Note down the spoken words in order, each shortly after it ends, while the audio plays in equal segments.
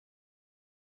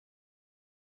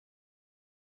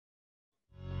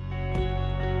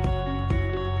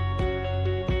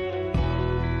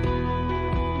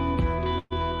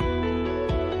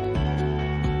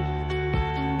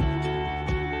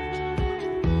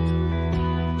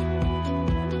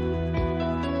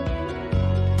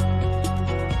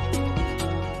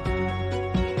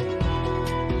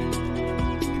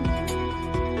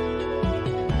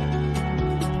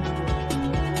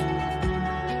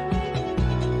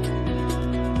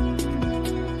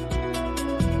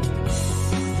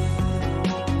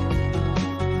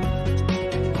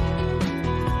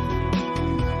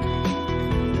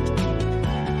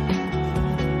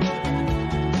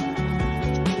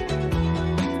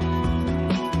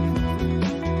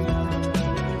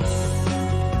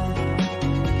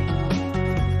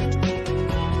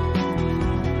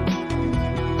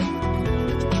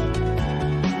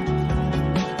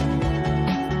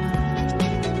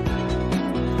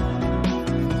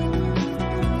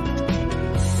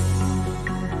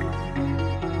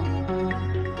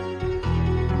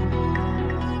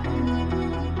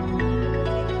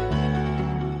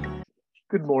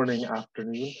Good morning,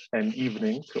 afternoon, and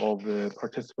evening to all the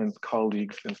participants,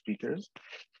 colleagues, and speakers.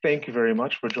 Thank you very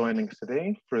much for joining us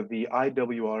today for the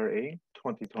IWRA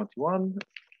 2021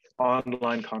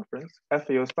 online conference,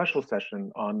 FAO special session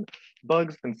on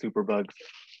bugs and superbugs,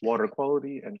 water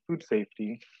quality and food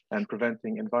safety, and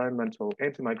preventing environmental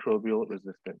antimicrobial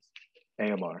resistance,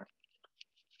 AMR.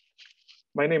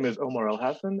 My name is Omar El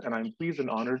Hassan, and I'm pleased and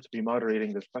honored to be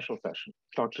moderating this special session.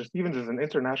 Dr. Stevens is an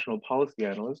international policy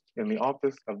analyst in the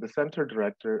Office of the Center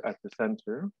Director at the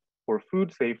Center for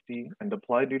Food Safety and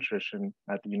Applied Nutrition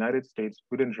at the United States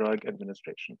Food and Drug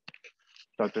Administration.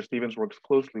 Dr. Stevens works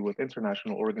closely with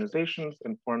international organizations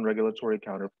and foreign regulatory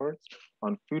counterparts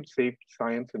on food safety,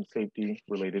 science, and safety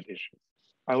related issues.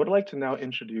 I would like to now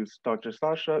introduce Dr.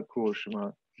 Sasha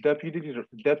Kuoshima, Deputy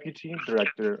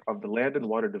Director of the Land and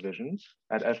Water Division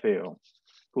at FAO,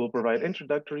 who will provide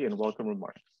introductory and welcome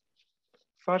remarks.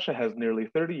 Sasha has nearly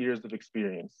 30 years of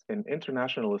experience in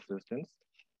international assistance,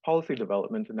 policy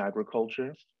development in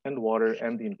agriculture and water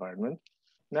and the environment,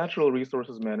 natural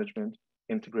resources management,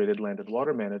 integrated land and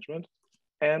water management,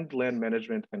 and land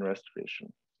management and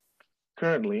restoration.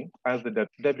 Currently, as the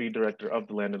Deputy Director of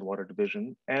the Land and Water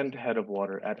Division and Head of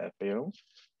Water at FAO,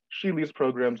 she leads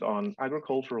programs on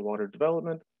agricultural water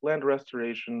development, land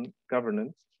restoration,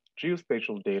 governance,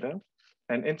 geospatial data,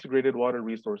 and integrated water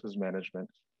resources management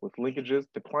with linkages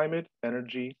to climate,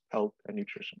 energy, health, and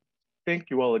nutrition. Thank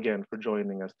you all again for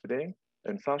joining us today.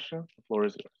 And Sasha, the floor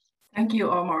is yours. Thank you,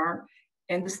 Omar.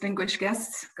 And distinguished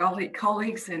guests,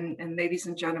 colleagues, and ladies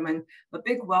and gentlemen, a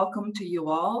big welcome to you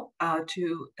all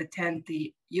to attend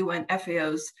the UN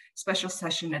FAO's special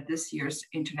session at this year's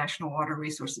International Water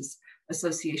Resources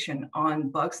Association on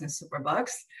bugs and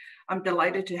superbugs. I'm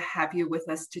delighted to have you with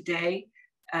us today.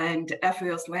 And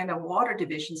FAO's Land and Water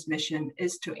Division's mission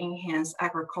is to enhance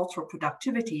agricultural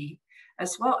productivity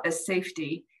as well as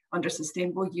safety under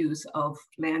sustainable use of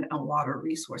land and water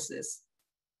resources.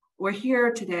 We're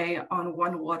here today on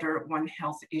One Water, One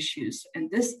Health issues,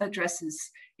 and this addresses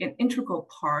an integral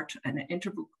part and an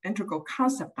integral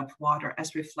concept of water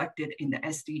as reflected in the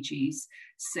SDGs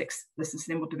 6, the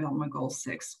Sustainable Development Goal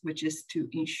 6, which is to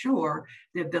ensure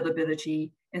the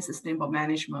availability and sustainable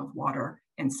management of water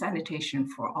and sanitation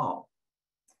for all.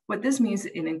 What this means,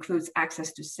 it includes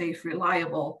access to safe,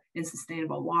 reliable, and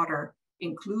sustainable water,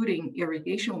 including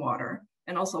irrigation water,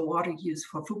 and also water use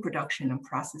for food production and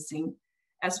processing,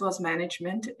 as well as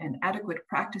management and adequate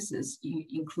practices,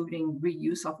 including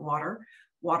reuse of water,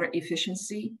 water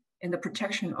efficiency, and the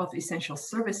protection of essential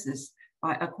services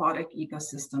by aquatic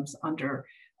ecosystems under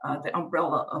the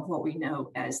umbrella of what we know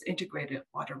as integrated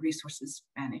water resources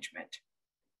management.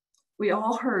 We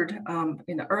all heard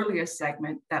in the earlier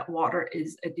segment that water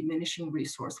is a diminishing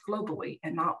resource globally,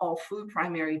 and not all food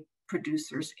primary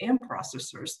producers and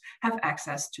processors have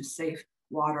access to safe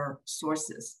water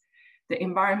sources. The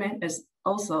environment is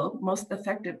also most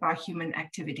affected by human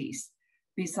activities.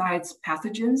 Besides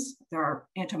pathogens, there are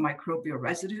antimicrobial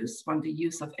residues from the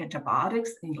use of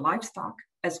antibiotics in livestock,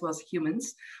 as well as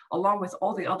humans, along with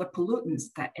all the other pollutants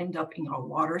that end up in our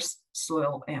waters,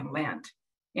 soil, and land.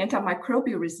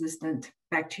 Antimicrobial resistant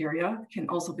bacteria can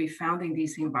also be found in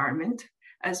these environments,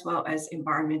 as well as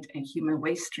environment and human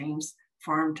waste streams,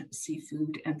 farmed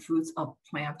seafood, and foods of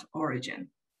plant origin.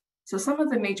 So some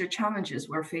of the major challenges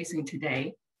we're facing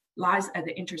today lies at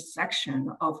the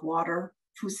intersection of water,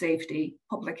 food safety,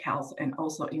 public health, and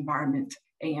also environment,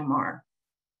 AMR.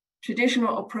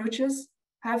 Traditional approaches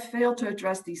have failed to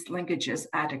address these linkages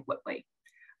adequately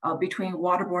between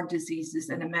waterborne diseases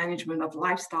and the management of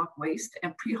livestock waste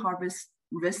and pre-harvest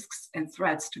risks and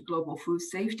threats to global food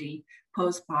safety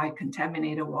posed by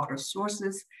contaminated water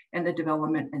sources and the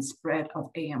development and spread of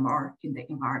AMR in the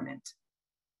environment.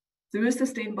 Through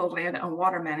sustainable land and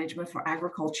water management for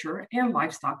agriculture and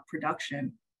livestock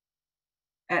production,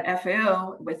 at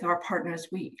FAO, with our partners,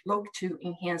 we look to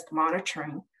enhanced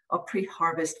monitoring of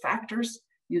pre-harvest factors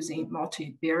using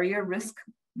multi-barrier risk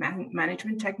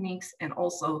management techniques and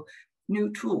also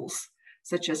new tools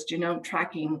such as genome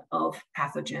tracking of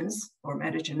pathogens or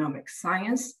metagenomic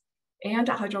science and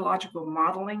hydrological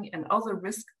modeling and other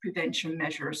risk prevention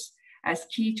measures as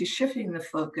key to shifting the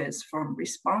focus from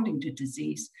responding to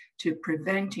disease to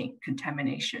preventing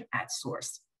contamination at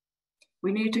source.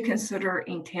 We need to consider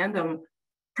in tandem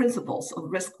principles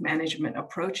of risk management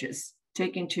approaches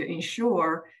taken to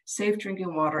ensure safe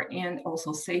drinking water and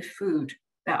also safe food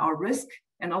that are risk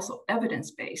and also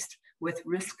evidence-based with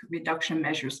risk reduction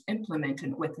measures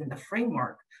implemented within the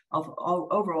framework of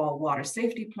overall water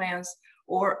safety plans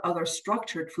or other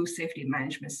structured food safety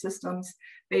management systems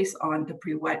based on the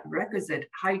prerequisite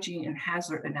hygiene and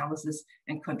hazard analysis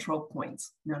and control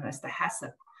points, known as the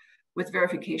HACCP with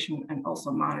verification and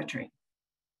also monitoring.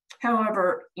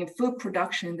 However, in food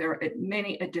production, there are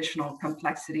many additional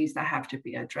complexities that have to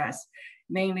be addressed,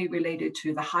 mainly related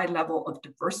to the high level of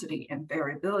diversity and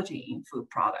variability in food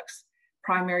products,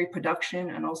 primary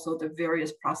production, and also the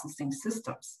various processing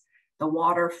systems, the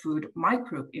water-food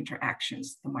microbe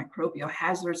interactions, the microbial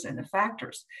hazards and the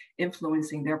factors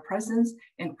influencing their presence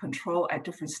and control at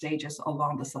different stages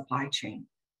along the supply chain,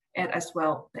 and as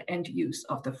well the end use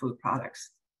of the food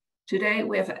products. Today,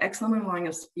 we have an excellent line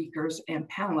of speakers and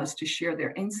panelists to share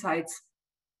their insights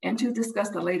and to discuss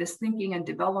the latest thinking and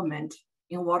development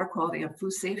in water quality and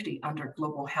food safety under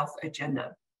global health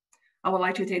agenda. I would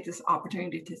like to take this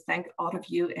opportunity to thank all of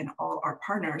you and all our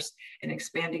partners in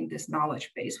expanding this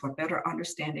knowledge base for better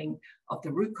understanding of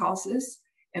the root causes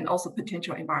and also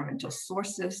potential environmental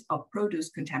sources of produce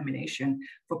contamination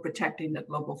for protecting the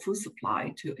global food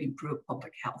supply to improve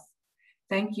public health.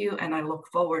 Thank you, and I look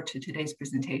forward to today's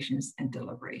presentations and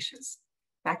deliberations.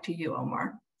 Back to you,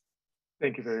 Omar.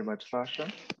 Thank you very much, Sasha.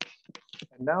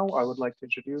 And now I would like to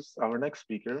introduce our next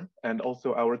speaker and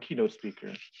also our keynote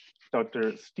speaker,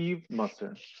 Dr. Steve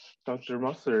Musser. Dr.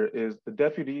 Musser is the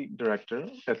Deputy Director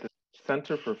at the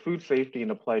Center for Food Safety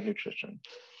and Applied Nutrition.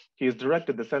 He has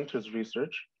directed the center's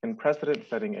research in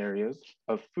precedent-setting areas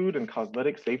of food and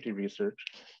cosmetic safety research,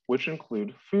 which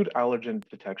include food allergen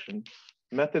detection,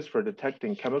 methods for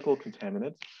detecting chemical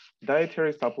contaminants,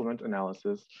 dietary supplement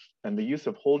analysis, and the use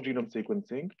of whole genome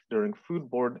sequencing during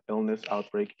foodborne illness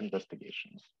outbreak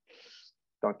investigations.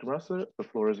 Dr. Musser, the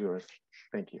floor is yours.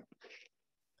 Thank you.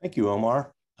 Thank you,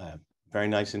 Omar. Very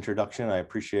nice introduction. I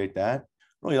appreciate that.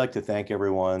 I'd really like to thank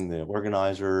everyone, the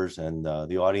organizers and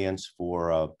the audience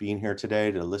for being here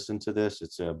today to listen to this.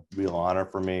 It's a real honor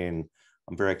for me, and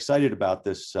I'm very excited about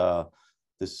this,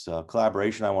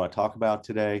 collaboration I want to talk about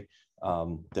today.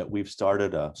 That we've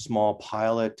started a small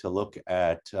pilot to look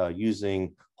at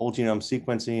using whole genome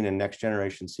sequencing and next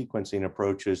generation sequencing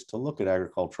approaches to look at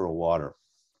agricultural water.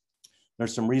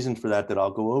 There's some reasons for that I'll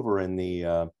go over in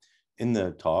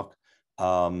the talk.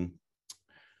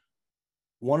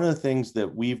 One of the things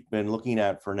that we've been looking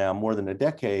at for now more than a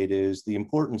decade is the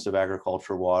importance of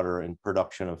agricultural water in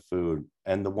production of food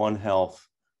and the One Health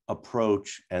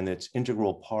approach and its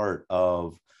integral part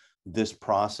of this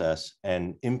process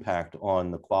and impact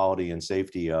on the quality and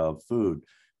safety of food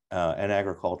and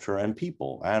agriculture and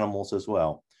people, animals as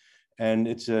well. And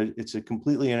it's a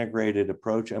completely integrated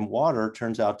approach, and water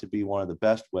turns out to be one of the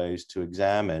best ways to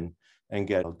examine and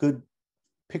get good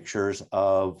pictures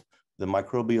of the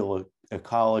microbial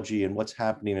ecology and what's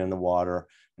happening in the water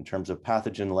in terms of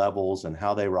pathogen levels and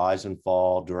how they rise and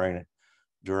fall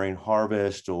during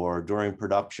harvest or during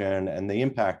production, and the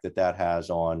impact that has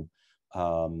on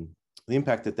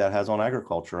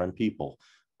agriculture and people.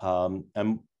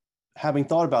 And having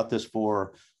thought about this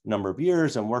for a number of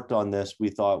years and worked on this, we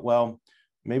thought, well,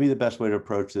 maybe the best way to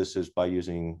approach this is by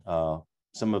using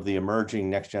some of the emerging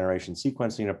next generation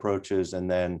sequencing approaches and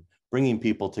then bringing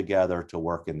people together to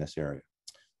work in this area.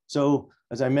 So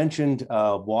as I mentioned,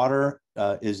 water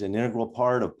is an integral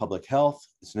part of public health.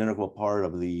 It's an integral part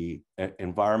of the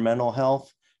environmental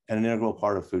health and an integral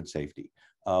part of food safety.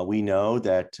 We know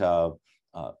that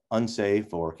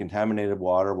unsafe or contaminated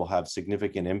water will have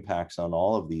significant impacts on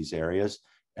all of these areas.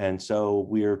 And so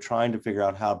we are trying to figure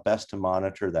out how best to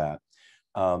monitor that.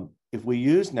 If we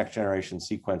use next generation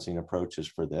sequencing approaches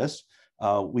for this,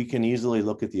 we can easily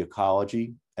look at the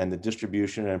ecology and the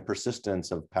distribution and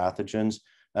persistence of pathogens,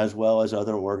 as well as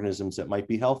other organisms that might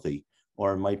be healthy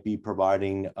or might be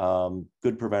providing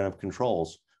good preventive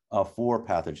controls for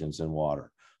pathogens in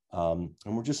water. And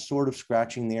we're just sort of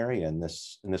scratching the area in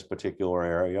this particular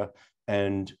area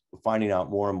and finding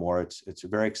out more and more. It's a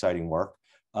very exciting work.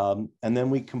 And then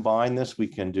we combine this, we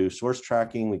can do source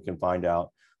tracking, we can find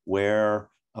out where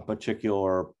a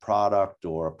particular product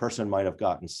or a person might have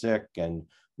gotten sick and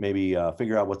maybe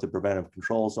figure out what the preventive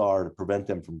controls are to prevent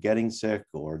them from getting sick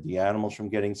or the animals from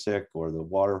getting sick or the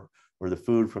water or the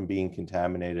food from being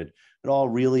contaminated. It all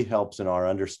really helps in our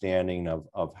understanding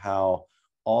of how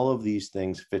all of these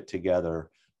things fit together,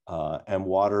 and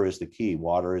water is the key.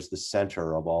 Water is the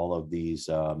center of all of these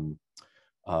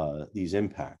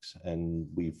impacts, and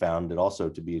we found it also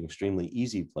to be an extremely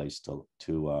easy place to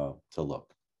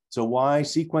look. So why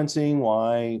sequencing?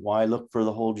 Why look for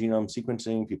the whole genome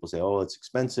sequencing? People say, oh, it's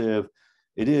expensive.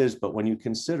 It is, but when you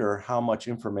consider how much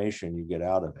information you get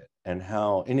out of it and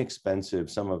how inexpensive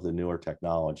some of the newer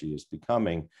technology is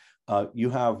becoming, you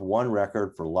have one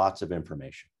record for lots of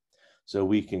information. So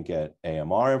we can get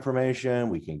AMR information,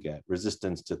 we can get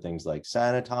resistance to things like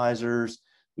sanitizers,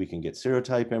 we can get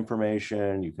serotype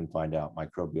information, you can find out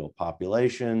microbial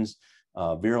populations,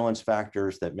 virulence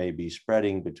factors that may be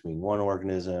spreading between one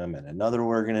organism and another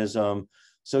organism.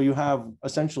 So you have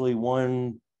essentially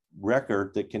one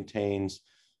record that contains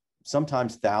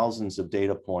sometimes thousands of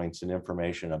data points and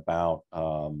information about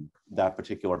that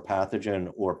particular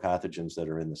pathogen or pathogens that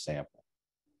are in the sample.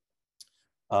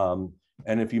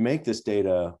 And if you make this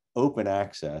data open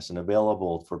access and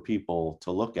available for people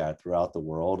to look at throughout the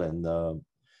world, and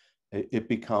it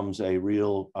becomes a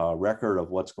real record of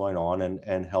what's going on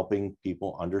and helping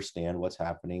people understand what's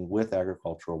happening with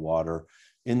agricultural water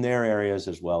in their areas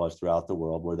as well as throughout the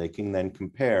world, where they can then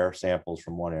compare samples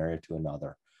from one area to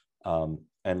another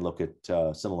and look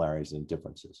at similarities and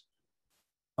differences.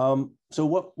 So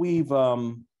what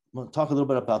we'll talk a little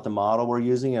bit about the model we're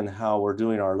using and how we're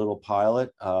doing our little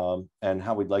pilot and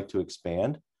how we'd like to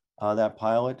expand that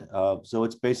pilot. So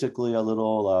it's basically a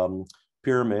little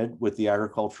pyramid with the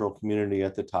agricultural community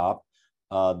at the top.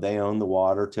 They own the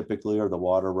water typically, or the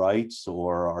water rights,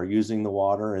 or are using the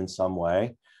water in some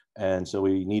way. And so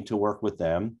we need to work with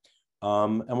them.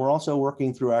 And we're also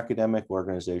working through academic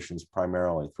organizations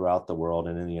primarily throughout the world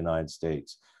and in the United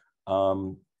States.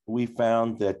 We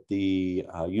found that the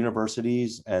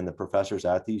universities and the professors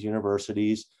at these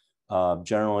universities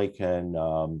generally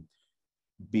can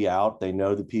be out. They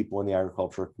know the people in the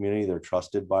agricultural community. They're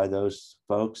trusted by those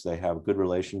folks. They have good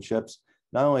relationships.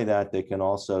 Not only that, they can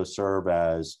also serve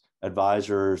as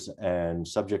advisors and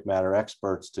subject matter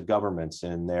experts to governments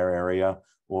in their area,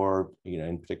 or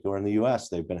in particular in the US.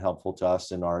 They've been helpful to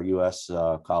us and our US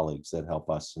colleagues that help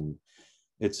us. And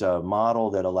it's a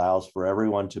model that allows for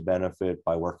everyone to benefit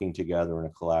by working together in a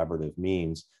collaborative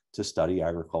means to study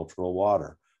agricultural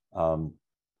water.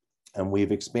 And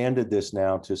we've expanded this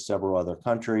now to several other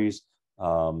countries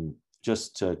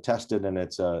just to test it. And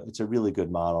it's a really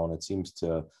good model, and it seems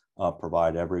to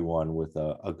provide everyone with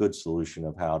a good solution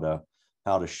of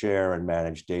how to share and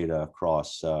manage data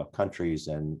across countries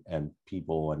and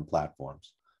people and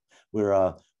platforms.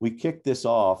 We kicked this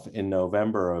off in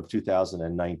November of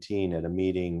 2019 at a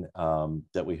meeting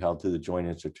that we held through the Joint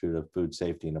Institute of Food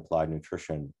Safety and Applied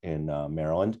Nutrition in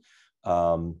Maryland.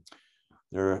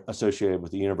 They're associated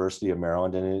with the University of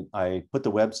Maryland, and I put the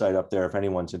website up there if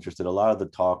anyone's interested. A lot of the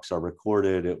talks are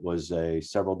recorded. It was a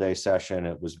several-day session.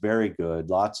 It was very good.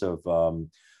 Lots of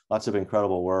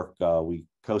incredible work. We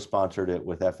co-sponsored it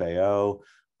with FAO.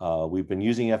 We've been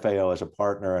using FAO as a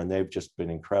partner, and they've just been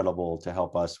incredible to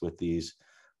help us with these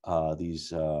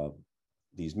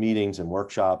meetings and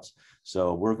workshops.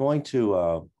 So we're going to,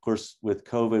 of course, with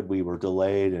COVID, we were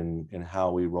delayed in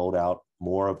how we rolled out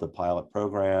more of the pilot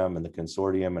program and the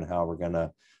consortium and how we're going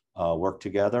to work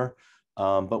together.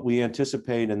 But we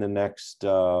anticipate in the next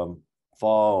fall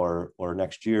or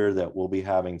next year that we'll be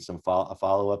having a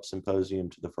follow-up symposium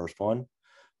to the first one.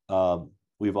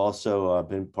 We've also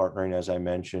been partnering, as I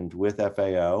mentioned, with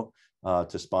FAO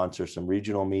to sponsor some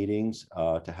regional meetings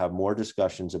to have more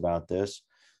discussions about this.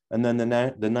 And then the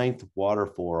 9th Water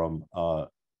Forum,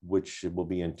 which will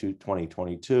be in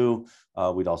 2022.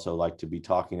 We'd also like to be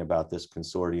talking about this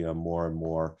consortium more and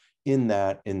more in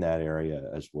that area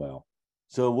as well.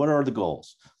 So what are the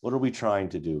goals? What are we trying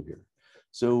to do here?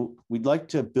 So we'd like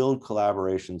to build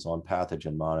collaborations on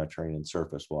pathogen monitoring and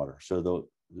surface water. So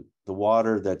the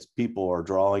water that people are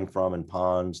drawing from in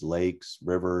ponds, lakes,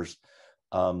 rivers,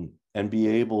 and be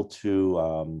able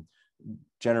to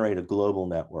generate a global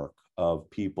network of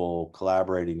people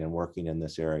collaborating and working in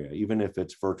this area, even if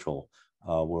it's virtual,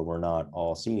 where we're not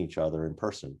all seeing each other in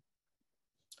person.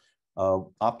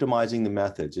 Optimizing the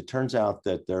methods. It turns out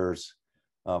that there's,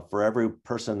 for every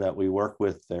person that we work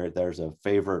with, there's a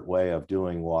favorite way of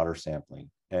doing water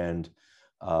sampling. And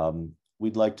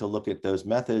we'd like to look at those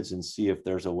methods and see if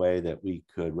there's a way that we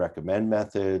could recommend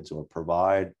methods or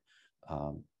provide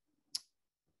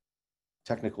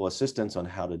technical assistance on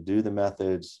how to do the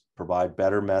methods, provide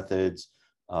better methods,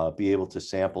 be able to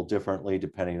sample differently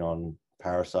depending on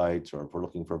parasites, or if we're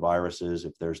looking for viruses,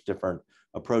 if there's different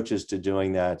approaches to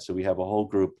doing that. So we have a whole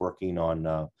group working on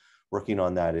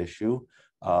that issue.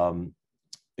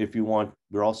 If you want,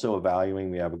 we're also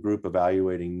we have a group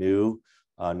evaluating new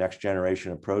next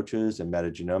generation approaches and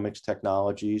metagenomics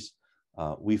technologies.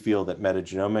 We feel that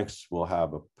metagenomics will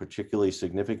have a particularly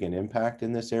significant impact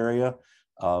in this area,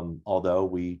 although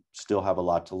we still have a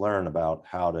lot to learn about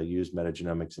how to use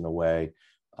metagenomics in a way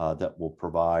that will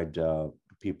provide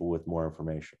people with more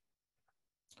information.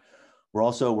 We're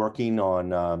also working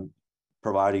on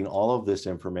providing all of this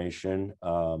information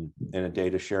in a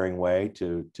data sharing way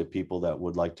to people that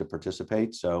would like to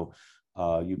participate. So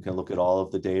you can look at all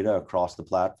of the data across the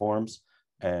platforms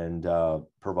and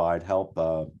provide help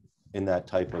in that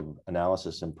type of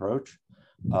analysis approach.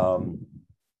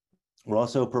 We're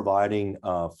also providing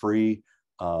free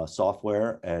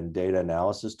software and data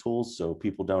analysis tools, so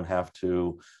people don't have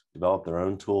to develop their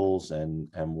own tools, and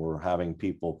we're having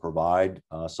people provide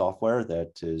software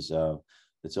that is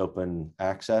it's open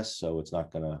access, so it's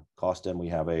not going to cost them. We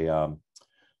have a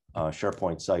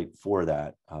SharePoint site for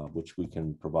that, which we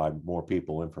can provide more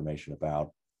people information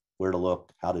about where to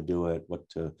look, how to do it, what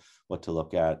to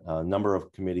look at. A number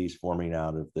of committees forming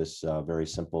out of this very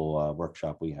simple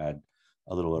workshop we had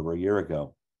a little over a year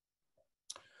ago.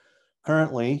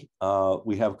 Currently,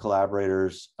 we have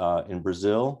collaborators in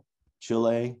Brazil,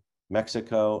 Chile,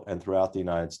 Mexico, and throughout the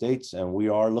United States, and we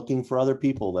are looking for other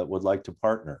people that would like to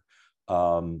partner.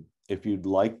 If you'd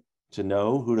like to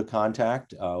know who to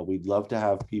contact, we'd love to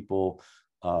have people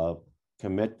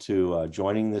commit to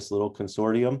joining this little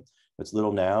consortium. It's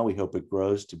little now. We hope it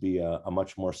grows to be a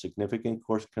much more significant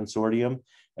course consortium.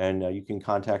 And you can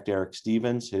contact Eric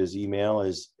Stevens. His email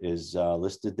is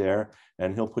listed there,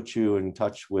 and he'll put you in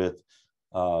touch with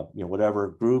whatever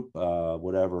group,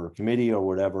 whatever committee, or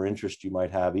whatever interest you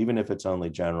might have, even if it's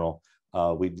only general.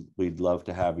 We'd love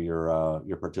to have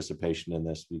your participation in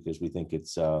this, because we think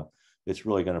it's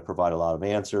really going to provide a lot of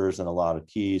answers and a lot of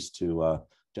keys to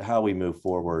how we move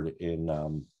forward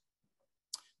in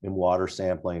water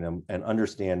sampling and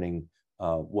understanding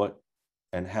what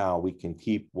and how we can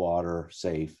keep water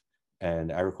safe,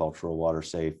 and agricultural water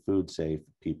safe, food safe,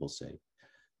 people safe.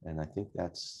 And I think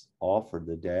that's all for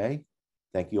the day.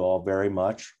 Thank you all very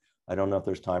much. I don't know if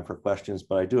there's time for questions,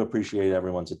 but I do appreciate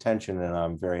everyone's attention, and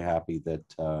I'm very happy that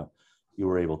you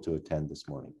were able to attend this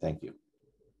morning. Thank you.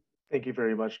 Thank you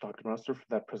very much, Dr. Master, for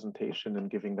that presentation and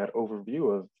giving that overview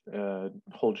of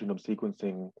whole genome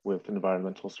sequencing with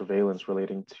environmental surveillance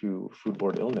relating to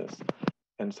foodborne illness.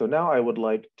 And so now I would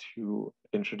like to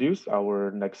introduce our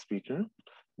next speaker,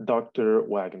 Dr.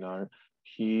 Wagner.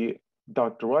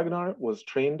 Dr. Wagner was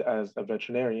trained as a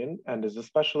veterinarian and is a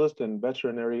specialist in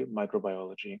veterinary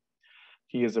microbiology.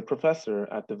 He is a professor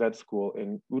at the vet school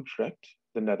in Utrecht,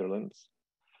 the Netherlands.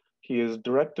 He is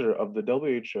director of the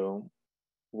WHO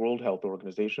World Health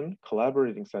Organization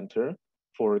Collaborating Center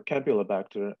for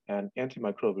Campylobacter and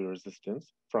Antimicrobial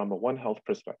Resistance from a One Health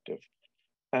perspective,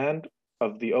 and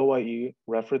of the OIE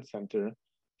Reference Center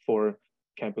for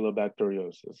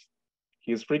Campylobacteriosis.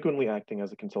 He is frequently acting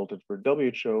as a consultant for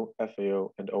WHO,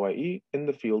 FAO, and OIE in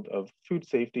the field of food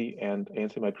safety and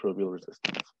antimicrobial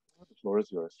resistance. The floor is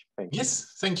yours. Thank you.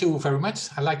 Yes, thank you very much.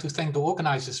 I'd like to thank the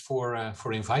organizers for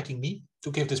inviting me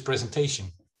to give this presentation.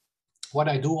 What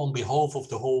I do on behalf of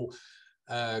the whole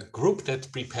group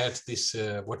that prepared this,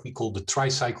 what we call the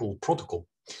tricycle protocol.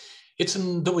 It's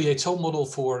an WHO model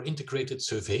for integrated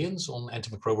surveillance on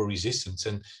antimicrobial resistance.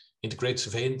 And integrated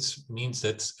surveillance means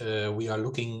that we are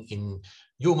looking in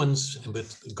humans, but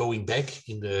going back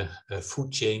in the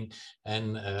food chain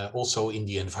and also in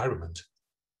the environment.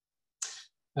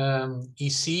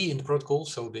 EC in the protocol,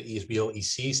 so the ESBL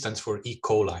EC stands for E.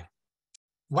 coli.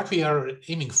 What we are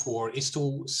aiming for is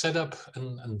to set up a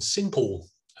simple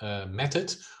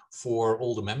method for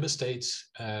all the member states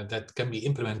that can be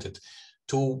implemented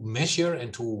to measure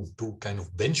and to do kind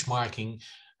of benchmarking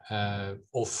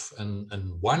of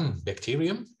one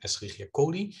bacterium, Escherichia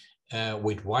coli,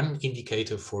 with one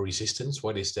indicator for resistance.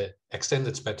 What is the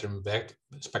extended spectrum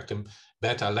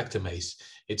beta-lactamase?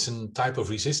 It's a type of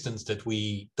resistance that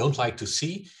we don't like to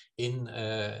see in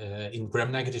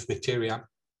gram-negative bacteria.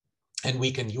 And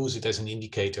we can use it as an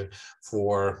indicator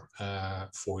for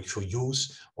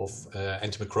use of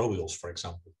antimicrobials, for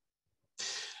example.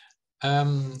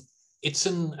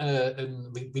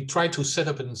 We try to set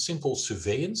up a simple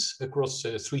surveillance across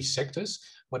 3 sectors.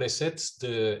 What I said,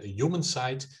 the human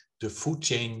side, the food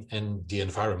chain, and the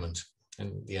environment.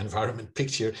 And the environment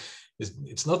picture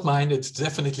it's not mine. It's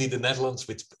definitely the Netherlands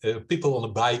with people on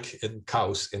a bike and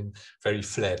cows and very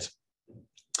flat.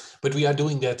 But we are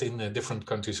doing that in different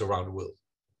countries around the world.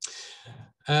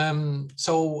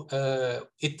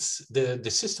 The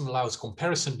system allows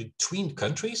comparison between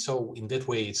countries. So in that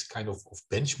way, it's kind of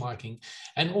benchmarking,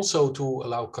 and also to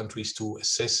allow countries to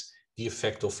assess the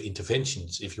effect of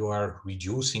interventions. If you are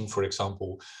reducing, for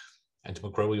example,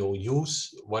 antimicrobial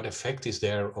use, what effect is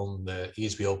there on the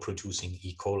ESBL producing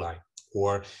E. coli?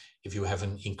 Or if you have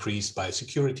an increased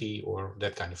biosecurity or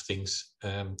that kind of things,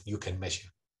 you can measure.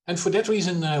 And for that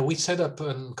reason, we set up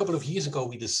a couple of years ago,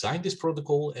 we designed this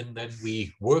protocol, and then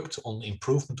we worked on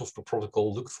improvement of the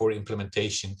protocol, looked for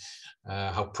implementation,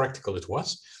 how practical it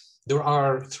was. There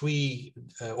are 3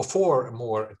 or 4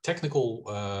 more technical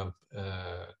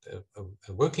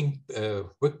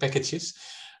work packages.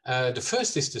 The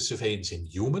first is the surveillance in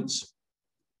humans.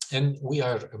 And we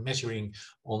are measuring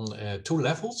on 2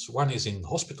 levels. One is in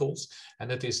hospitals, and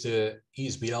that is the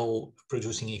ESBL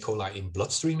producing E. coli in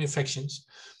bloodstream infections.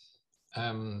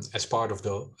 As part of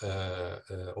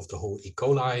the whole E.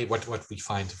 coli, what we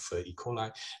find of E.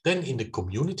 coli. Then in the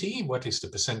community, what is the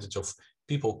percentage of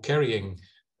people carrying,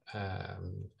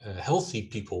 healthy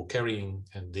people carrying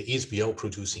the ESBL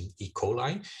producing E.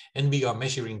 coli, and we are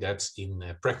measuring that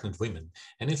in pregnant women.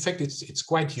 And in fact, it's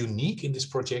quite unique in this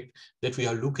project that we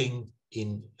are looking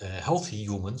in healthy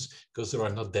humans, because there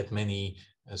are not that many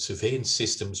surveillance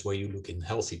systems where you look in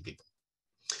healthy people.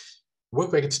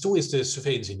 Work package 2 is the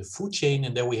surveillance in the food chain,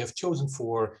 and then we have chosen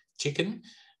for chicken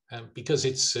because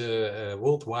it's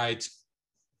worldwide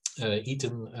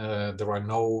eaten. There are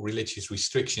no religious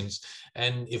restrictions,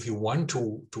 and if you want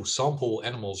to sample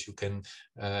animals, you can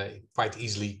quite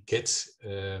easily get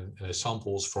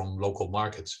samples from local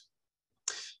markets.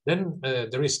 Then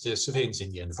there is the surveillance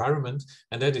in the environment,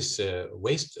 and that is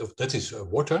waste. That is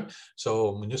water.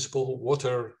 So municipal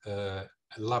water,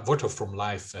 water from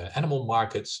live animal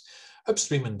markets,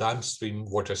 upstream and downstream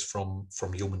waters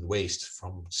from human waste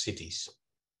from cities.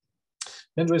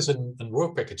 Then there is a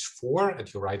work package 4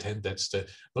 at your right hand. That's the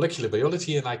molecular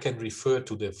biology, and I can refer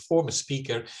to the former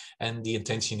speaker. And the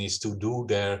intention is to do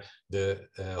the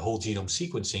whole genome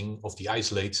sequencing of the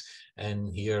isolates. And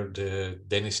here the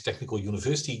Danish Technical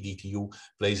University, DTU,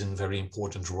 plays a very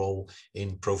important role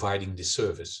in providing this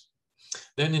service.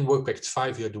 Then in work package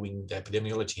 5, we are doing the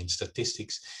epidemiology and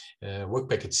statistics. Work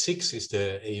package 6 is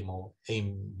the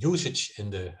AIM usage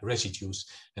and the residues.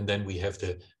 And then we have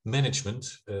the management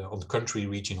on the country,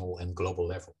 regional and global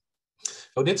level.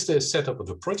 So that's the setup of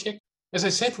the project. As I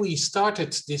said, we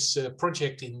started this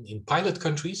project in pilot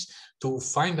countries to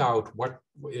find out what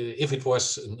if it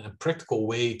was a practical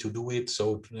way to do it.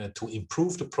 So to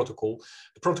improve the protocol.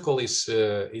 The protocol is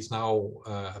now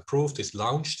approved, is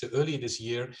launched earlier this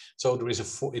year. So there is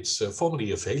it's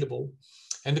formally available.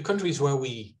 And the countries where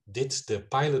we did the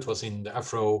pilot was in the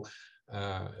Afro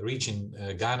region,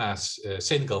 Ghana,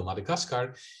 Senegal,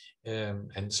 Madagascar.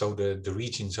 And so the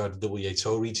regions are the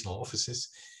WHO regional offices.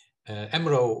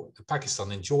 AMRO,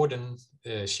 Pakistan and Jordan,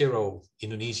 Shero,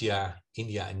 Indonesia,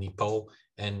 India and Nepal,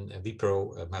 and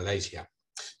WIPRO, Malaysia.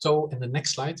 So in the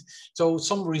next slide, so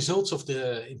some results of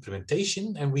the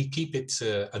implementation, and we keep it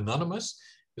anonymous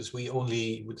because we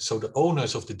only, so the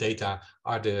owners of the data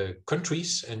are the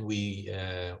countries, and we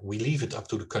leave it up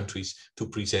to the countries to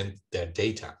present their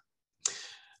data.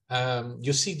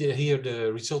 You see here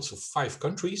the results of 5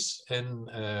 countries, and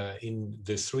in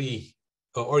the 3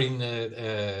 or in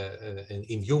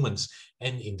humans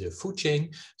and in the food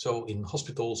chain, so in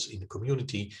hospitals, in the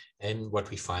community, and what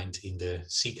we find in the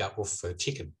Zika of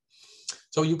chicken.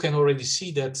 So you can already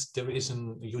see that there is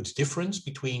a huge difference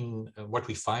between what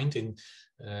we find in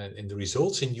the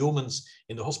results. In humans,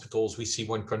 in the hospitals, we see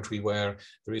one country where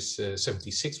there is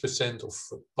 76% of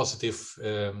positive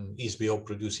ESBL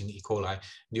producing E. coli,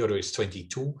 the other is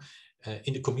 22%.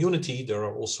 In the community, there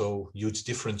are also huge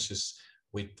differences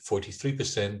with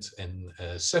 43% and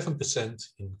 7%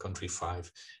 in country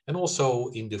 5. And also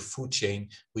in the food chain,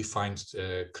 we find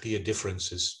clear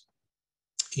differences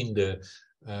in the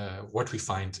what we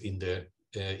find in the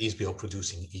ESBL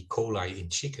producing E. coli in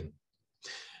chicken.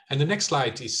 And the next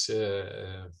slide is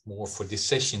more for this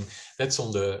session. That's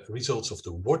on the results of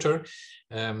the water.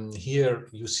 Here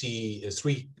you see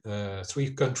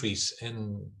 3 countries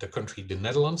and the country, the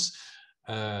Netherlands.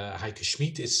 Heike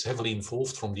Schmid is heavily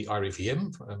involved from the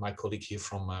RIVM, my colleague here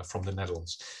from the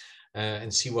Netherlands.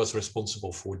 And she was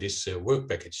responsible for this work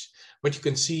package. What you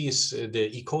can see is the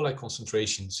E. coli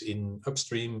concentrations in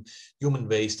upstream human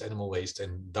waste, animal waste,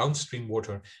 and downstream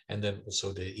water, and then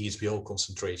also the ESBL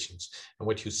concentrations. And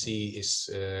what you see is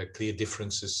clear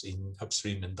differences in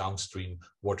upstream and downstream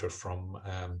water from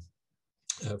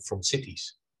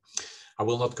cities. I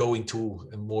will not go into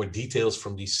more details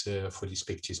from these for these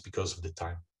pictures because of the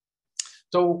time.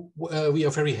 So we are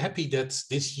very happy that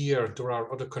this year there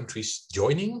are other countries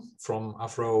joining from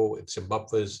Afro,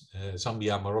 Zimbabwe,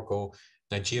 Zambia, Morocco,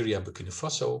 Nigeria, Burkina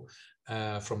Faso.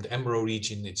 From the AMRO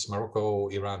region, it's Morocco,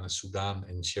 Iran, and Sudan,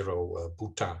 and Shero,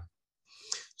 Bhutan.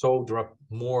 So there are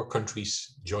more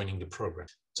countries joining the program.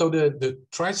 So the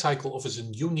tricycle offers a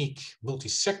unique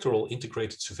multi-sectoral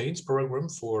integrated surveillance program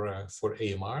for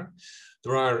AMR.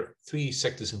 There are 3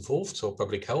 sectors involved, so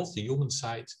public health, the human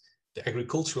side, the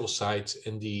agricultural side,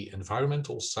 and the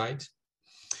environmental side.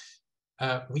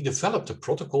 We developed a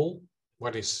protocol,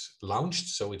 what is launched,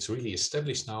 so it's really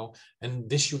established now, and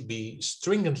this should be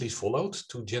stringently followed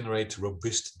to generate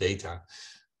robust data.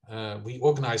 We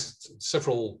organized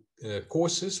several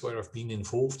courses where I've been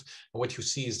involved. And what you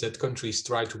see is that countries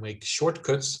try to make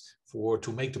shortcuts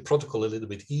to make the protocol a little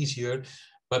bit easier.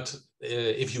 But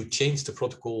if you change the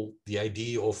protocol, the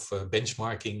idea of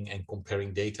benchmarking and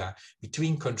comparing data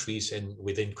between countries and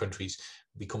within countries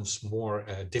becomes more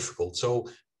difficult. So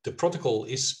the protocol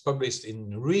is published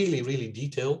in really, really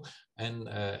detail. And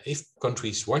if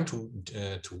countries want to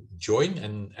join,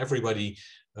 and everybody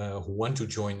who want to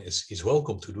join is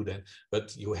welcome to do that,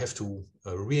 but you have to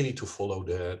really to follow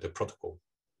the protocol.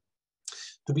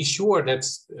 To be sure that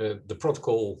the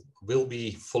protocol will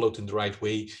be followed in the right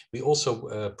way, we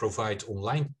also provide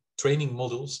online training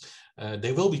modules.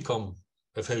 They will become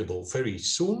available very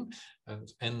soon,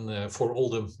 and for all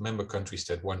the member countries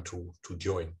that want to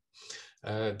join.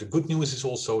 The good news is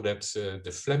also that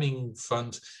the Fleming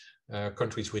Fund,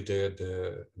 countries with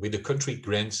the country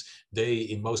grants, they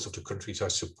in most of the countries are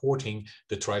supporting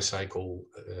the tricycle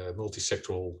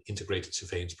multi-sectoral integrated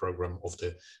surveillance program of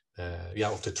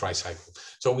the tricycle.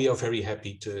 So we are very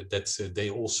happy that they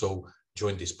also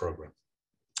joined this program.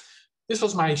 This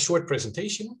was my short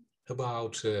presentation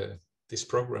about this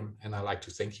program, and I'd like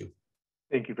to thank you.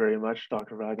 Thank you very much,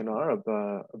 Dr. Wagenaar,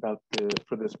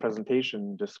 for this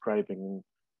presentation describing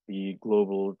the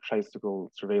Global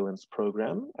Tricycle Surveillance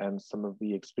Program and some of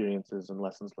the experiences and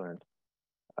lessons learned.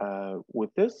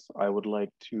 With this, I would like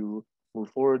to move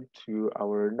forward to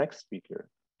our next speaker,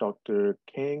 Dr.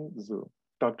 Kang Zhu.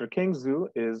 Dr. Kang Zhu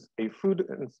is a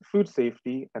food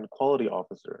safety and quality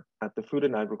officer at the Food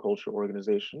and Agriculture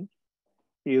Organization.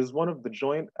 He is one of the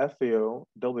joint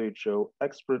FAO-WHO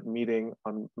expert meeting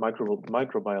on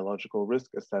microbiological risk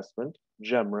assessment,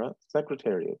 GEMRA,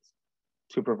 secretariats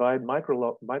to provide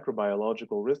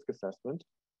microbiological risk assessment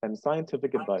and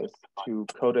scientific advice to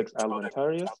Codex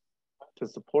Alimentarius to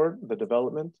support the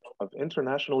development of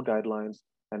international guidelines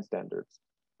and standards,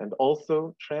 and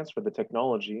also transfer the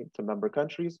technology to member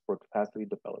countries for capacity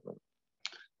development.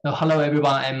 Hello,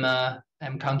 everyone.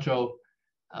 I'm Kang Zhou,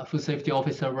 food safety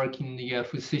officer working in the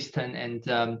food system and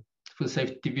food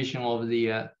safety division of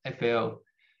the FAO.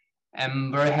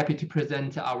 I'm very happy to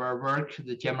present our work,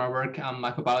 the GEMRA work on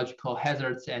microbiological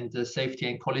hazards and the safety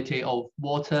and quality of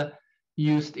water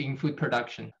used in food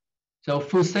production. So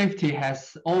food safety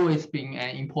has always been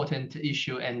an important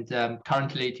issue, and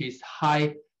currently it is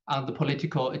high on the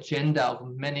political agenda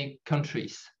of many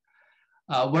countries.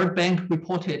 World Bank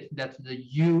reported that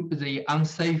the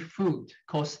unsafe food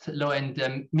cost low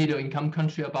and middle income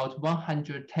country about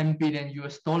 $110 billion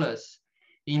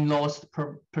in lost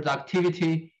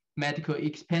productivity, medical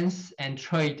expense, and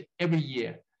trade every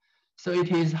year. So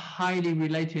it is highly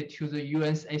related to the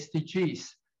UN's SDGs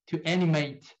to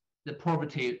eliminate the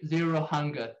poverty, zero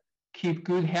hunger, keep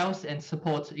good health, and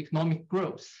support economic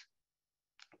growth.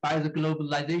 By the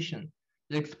globalization,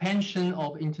 the expansion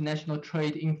of international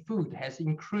trade in food has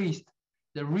increased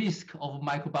the risk of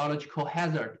microbiological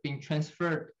hazard being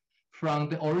transferred from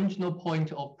the original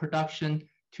point of production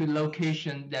to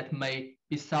location that may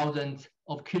be thousands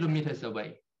of kilometers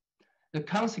away. The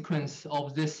consequence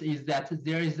of this is that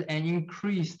there is an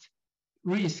increased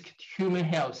risk to human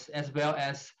health, as well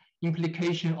as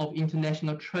implication of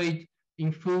international trade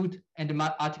in food and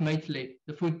ultimately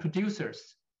the food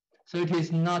producers. So it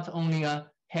is not only a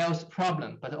health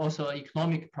problem, but also an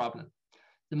economic problem.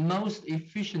 The most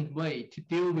efficient way to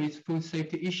deal with food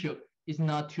safety issue is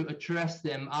not to address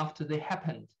them after they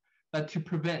happened, but to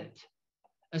prevent.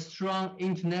 A strong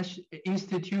international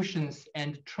institutions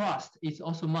and trust is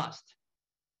also must.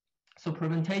 So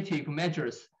preventative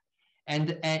measures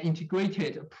and an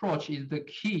integrated approach is the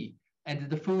key, and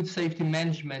the food safety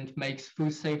management makes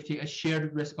food safety a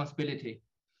shared responsibility.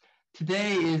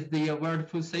 Today is the World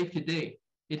Food Safety Day.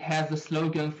 It has the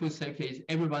slogan, food safety is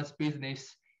everyone's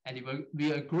business, and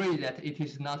we agree that it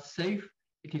is not safe,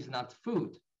 it is not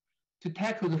food. To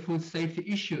tackle the food safety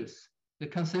issues, the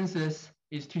consensus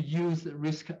is to use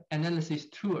risk analysis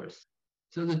tools.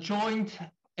 So the joint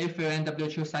FAO and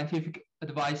WHO scientific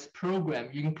advice program,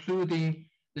 including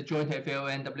the joint FAO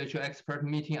and WHO expert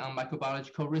meeting on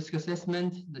microbiological risk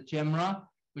assessment, the GEMRA,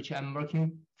 which I'm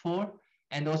working for,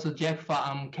 and also JECFA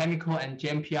on chemical and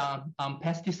GMP on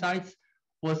pesticides,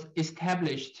 was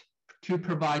established to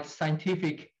provide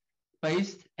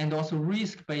scientific-based and also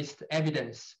risk-based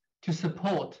evidence to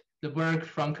support the work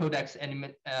from Codex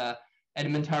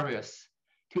Alimentarius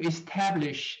to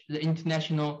establish the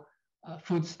international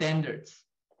food standards.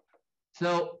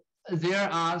 So there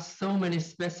are so many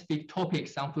specific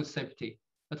topics on food safety,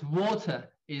 but water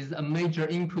is a major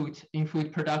input in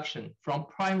food production, from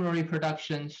primary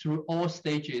production through all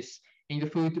stages in the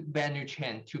food value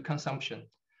chain to consumption.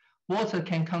 Water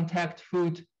can contact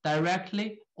food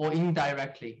directly or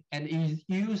indirectly and is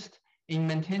used in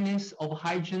maintenance of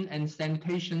hygiene and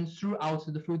sanitation throughout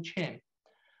the food chain.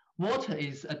 Water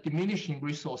is a diminishing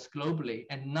resource globally,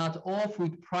 and not all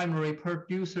food primary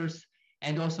producers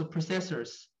and also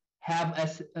processors have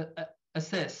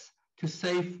access to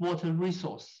safe water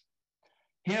resource.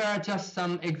 Here are just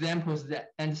some examples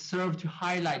that serve to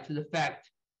highlight the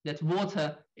fact that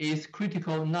water is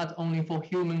critical not only for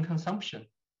human consumption,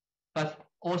 but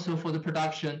also for the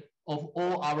production of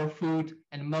all our food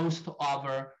and most of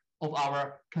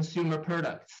our consumer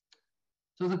products.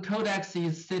 So the Codex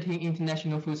is setting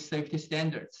international food safety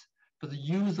standards. For the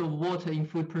use of water in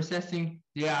food processing,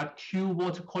 there are two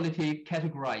water quality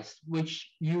categories which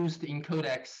used in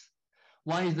Codex.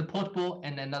 One is the potable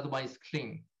and another one is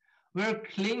clean. Where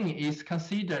clean is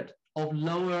considered of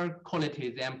lower quality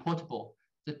than potable,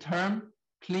 the term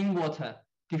clean water,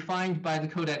 defined by the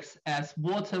Codex as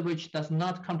water which does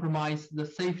not compromise the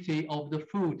safety of the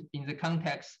food in the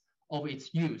context of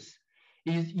its use,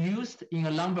 is used in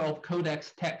a number of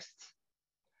Codex texts.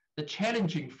 The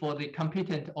challenging for the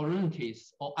competent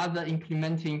authorities or other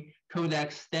implementing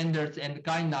Codex standards and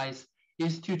guidelines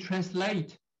is to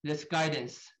translate this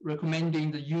guidance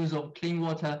recommending the use of clean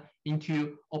water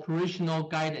into operational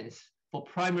guidance for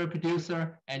primary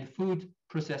producer and food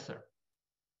processor,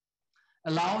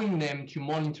 allowing them to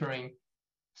monitoring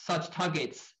such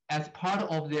targets as part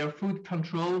of their food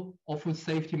control or food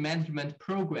safety management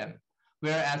program,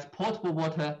 whereas potable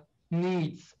water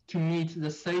needs to meet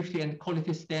the safety and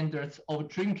quality standards of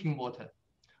drinking water,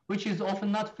 which is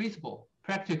often not feasible,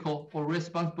 practical, or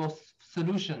responsible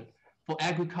solution for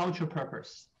agricultural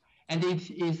purpose. And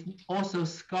it is also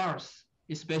scarce,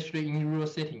 especially in rural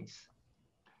settings.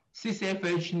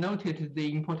 CCFH noted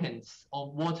the importance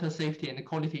of water safety and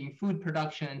quality in food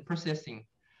production and processing,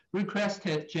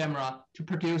 requested GEMRA to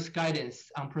produce guidance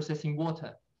on processing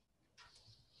water.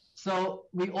 So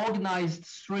we organized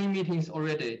 3 meetings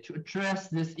already to address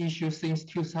this issue since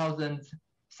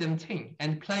 2017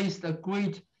 and placed a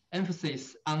great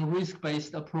emphasis on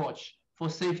risk-based approach for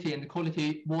safety and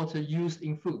quality water used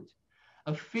in food.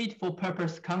 A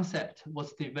fit-for-purpose concept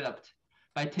was developed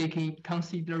by taking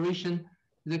consideration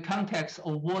the context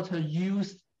of water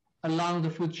used along the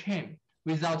food chain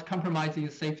without compromising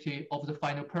the safety of the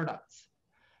final products.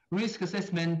 Risk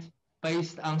assessment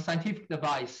based on scientific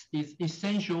advice is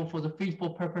essential for the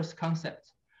fit-for-purpose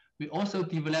concept. We also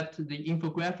developed the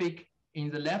infographic in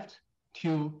the left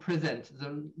to present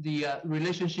the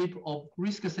relationship of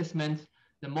risk assessment,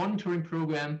 the monitoring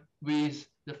program with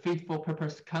the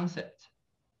fit-for-purpose concept.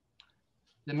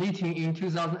 The meeting in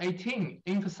 2018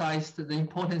 emphasized the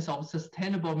importance of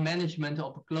sustainable management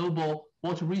of global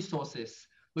water resources,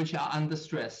 which are under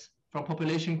stress from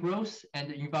population growth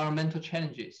and environmental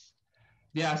challenges.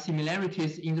 There are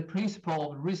similarities in the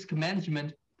principle of risk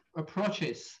management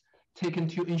approaches taken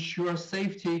to ensure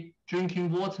safety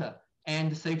drinking water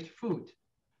and safe food.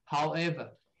 However,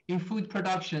 in food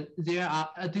production, there are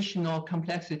additional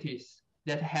complexities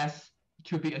that has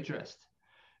to be addressed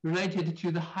related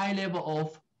to the high level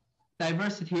of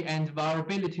diversity and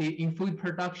variability in food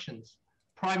productions,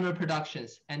 primary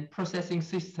productions, and processing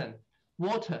system,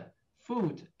 water,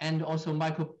 food, and also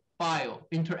microbial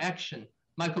interaction,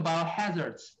 microbial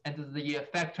hazards, and the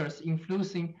factors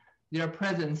influencing their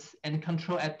presence and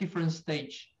control at different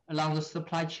stages along the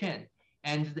supply chain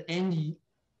and the end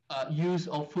use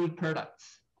of food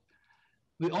products.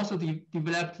 We also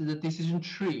developed the decision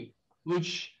tree,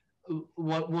 which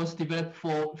was developed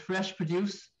for fresh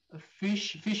produce,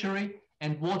 fishery,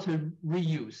 and water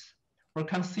reuse, were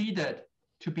considered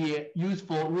to be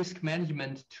useful risk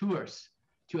management tools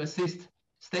to assist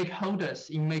stakeholders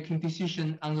in making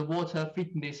decisions on the water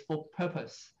fitness for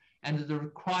purpose and the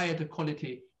required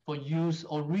quality for use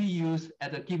or reuse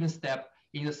at a given step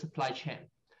in the supply chain.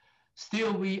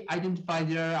 Still, we identify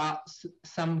there are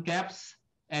some gaps,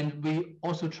 and we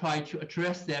also try to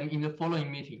address them in the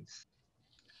following meetings.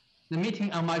 The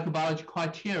meeting on microbiology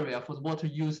criteria for the water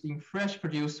used in fresh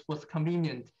produce was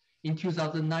convened in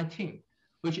 2019,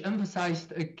 which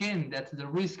emphasized again that the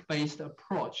risk-based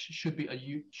approach should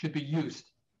be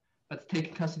used, but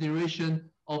take consideration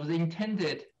of the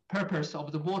intended purpose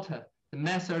of the water, the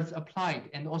methods applied,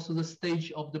 and also the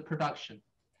stage of the production,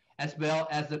 as well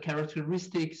as the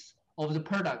characteristics of the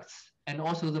products and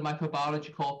also the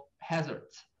microbiological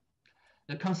hazards.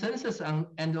 The consensus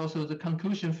and also the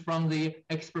conclusion from the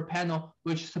expert panel,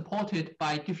 which supported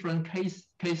by different case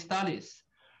studies,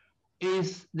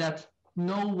 is that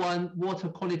no one water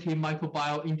quality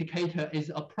microbiome indicator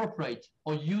is appropriate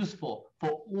or useful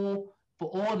for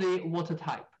all the water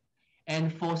type.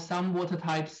 And for some water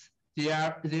types,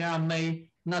 there may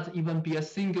not even be a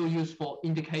single use for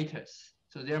indicators.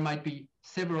 So there might be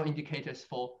several indicators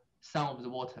for some of the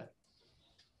water.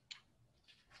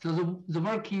 So the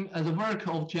work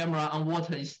of GEMRA on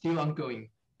water is still ongoing,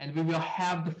 and we will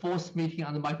have the fourth meeting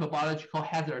on the microbiological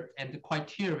hazard and the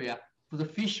criteria for the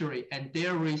fishery and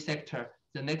dairy sector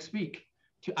the next week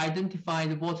to identify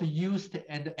the water used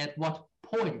and at what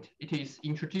point it is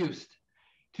introduced,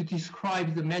 to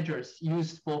describe the measures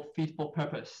used for fit for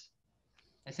purpose.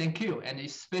 And thank you, and a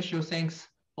special thanks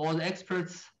for all the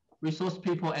experts, resource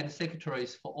people, and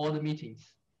secretaries for all the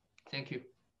meetings. Thank you.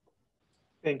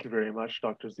 Thank you very much,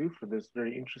 Dr. Zhu, for this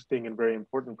very interesting and very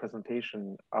important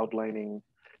presentation outlining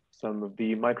some of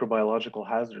the microbiological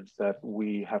hazards that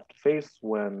we have to face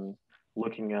when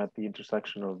looking at the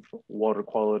intersection of water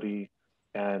quality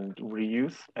and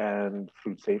reuse and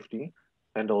food safety,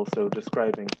 and also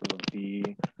describing some of the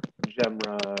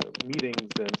GEMRA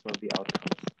meetings and some of the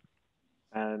outcomes.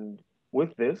 And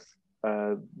with this,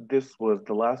 this was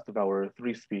the last of our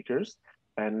 3 speakers.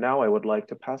 And now I would like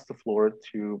to pass the floor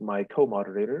to my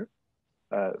co-moderator,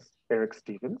 Eric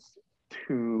Stevens,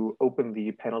 to open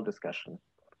the panel discussion.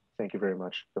 Thank you very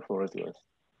much. The floor is yours.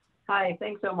 Hi,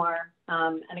 thanks, Omar.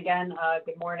 And again,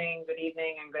 good morning, good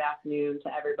evening, and good afternoon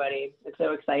to everybody. It's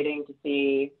so exciting to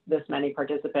see this many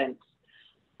participants.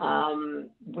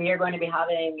 We are going to be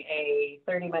having a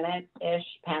 30-minute-ish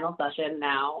panel session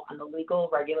now on the legal,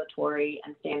 regulatory,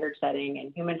 and standard setting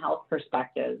and human health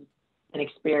perspectives and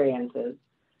experiences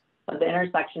of the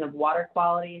intersection of water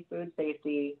quality, food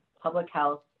safety, public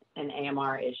health, and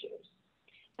AMR issues.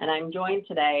 And I'm joined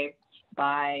today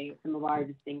by some of our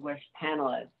distinguished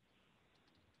panelists.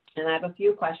 And I have a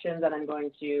few questions that I'm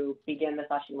going to begin the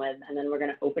session with, and then we're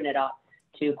going to open it up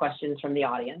to questions from the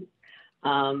audience.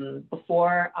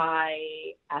 Before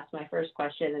I ask my first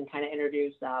question and kind of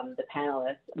introduce the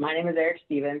panelists, my name is Eric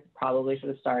Stevens, probably should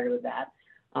have started with that.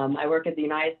 I work at the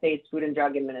United States Food and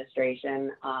Drug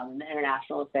Administration, the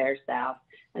International Affairs staff,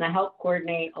 and I help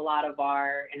coordinate a lot of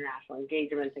our international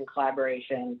engagements and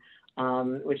collaboration,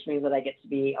 which means that I get to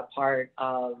be a part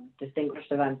of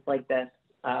distinguished events like this.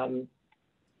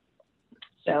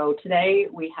 So today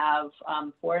we have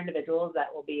 4 individuals that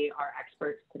will be our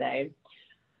experts today.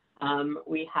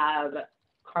 We have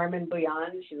Carmen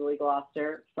Bouillon, she's a legal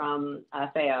officer from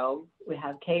FAO. We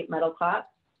have Kate Metalclap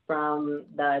from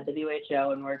the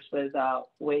WHO and works with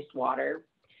wastewater.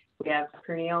 We have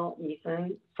Pernille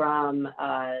Meesen from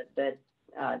the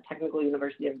Technical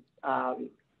University of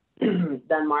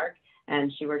Denmark,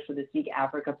 and she works with the Seek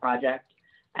Africa project.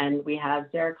 And we have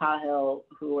Sarah Cahill,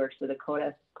 who works with the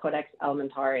Codex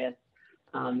Alimentarius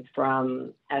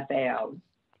from FAO.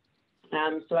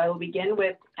 So I will begin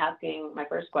with asking my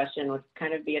first question, which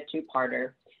kind of be a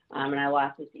 2-parter, and I will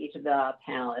ask this to each of the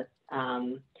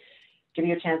panelists. Give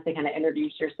you a chance to kind of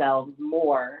introduce yourselves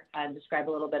more and describe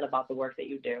a little bit about the work that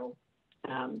you do.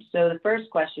 So the first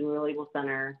question really will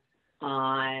center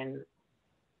on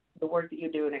the work that you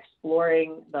do in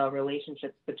exploring the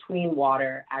relationships between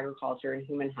water, agriculture, and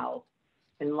human health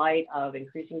in light of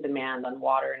increasing demand on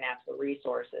water and natural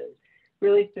resources,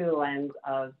 really through the lens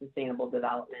of sustainable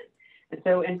development. And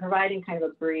so in providing kind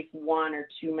of a brief 1 or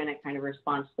 2 minute kind of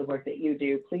response to the work that you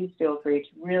do, please feel free to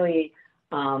really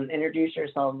introduce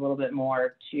yourself a little bit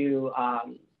more to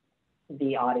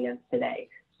the audience today.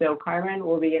 So Carmen,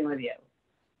 we'll begin with you.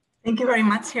 Thank you very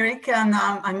much, Eric, and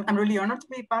I'm really honored to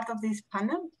be part of this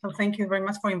panel, so thank you very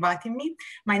much for inviting me.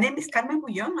 My name is Carmen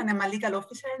Bouillon, and I'm a legal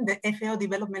officer in the FAO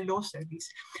Development Law Service.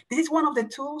 This is one of the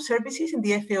 2 services in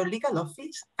the FAO Legal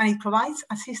Office, and it provides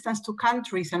assistance to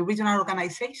countries and regional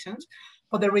organizations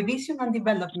for the revision and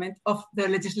development of their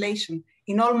legislation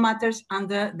in all matters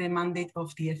under the mandate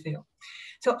of the FAO.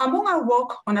 So among our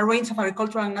work on a range of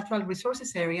agricultural and natural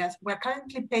resources areas, we're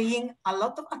currently paying a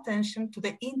lot of attention to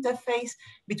the interface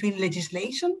between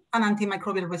legislation and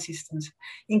antimicrobial resistance,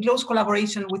 in close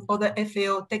collaboration with other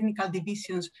FAO technical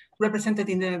divisions represented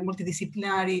in the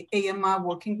multidisciplinary AMR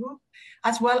working group,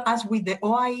 as well as with the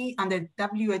OIE and the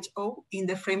WHO in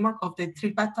the framework of the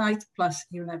tripartite plus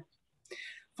UNEP.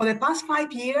 For the past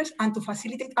 5 years, and to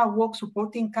facilitate our work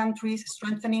supporting countries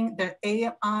strengthening their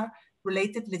AMR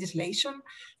related legislation,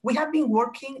 we have been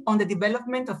working on the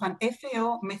development of an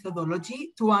FAO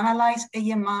methodology to analyze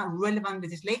AMR relevant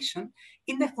legislation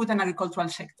in the food and agricultural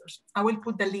sectors. I will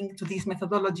put the link to this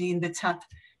methodology in the chat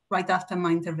right after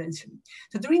my intervention.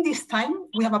 So during this time,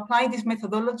 we have applied this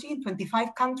methodology in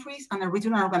 25 countries and a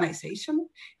regional organization,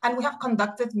 and we have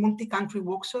conducted multi-country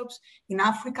workshops in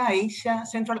Africa, Asia,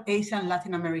 Central Asia, and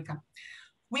Latin America.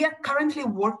 We are currently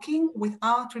working with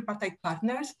our tripartite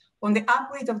partners on the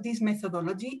upgrade of this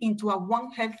methodology into a One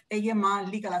Health AMR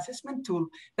legal assessment tool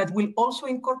that will also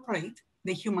incorporate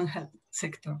the human health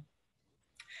sector.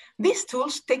 These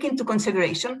tools take into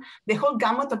consideration the whole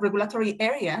gamut of regulatory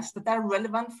areas that are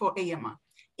relevant for AMR,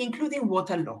 including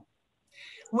water law.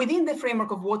 Within the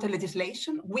framework of water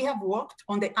legislation, we have worked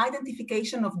on the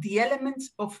identification of the elements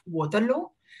of water law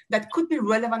that could be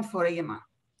relevant for AMR,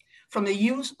 from the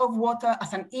use of water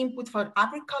as an input for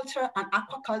agriculture and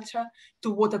aquaculture to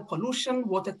water pollution,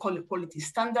 water quality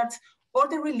standards, or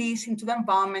the release into the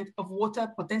environment of water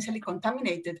potentially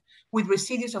contaminated with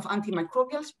residues of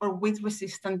antimicrobials or with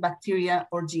resistant bacteria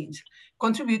or genes,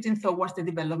 contributing towards the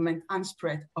development and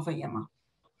spread of AMR.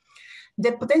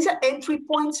 The potential entry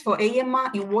points for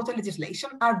AMR in water legislation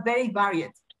are very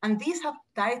varied, and these have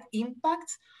direct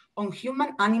impacts on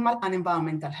human, animal, and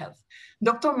environmental health.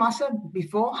 Dr. Masser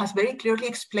before has very clearly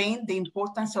explained the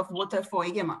importance of water for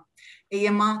AMR.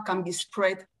 AMR can be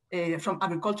spread from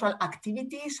agricultural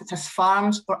activities such as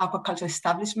farms or aquaculture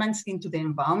establishments into the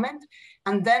environment,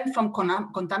 and then from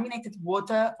contaminated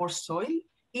water or soil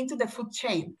into the food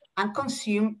chain and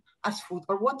consumed as food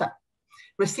or water.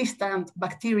 Resistant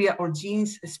bacteria or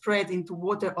genes spread into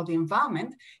water or the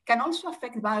environment can also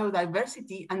affect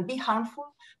biodiversity and be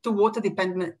harmful to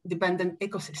water-dependent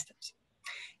ecosystems.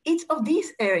 Each of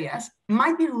these areas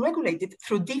might be regulated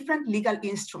through different legal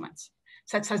instruments,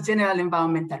 such as general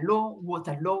environmental law,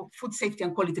 water law, food safety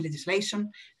and quality legislation,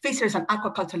 fisheries and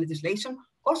aquaculture legislation,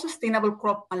 or sustainable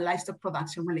crop and livestock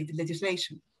production related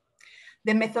legislation.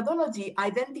 The methodology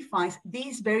identifies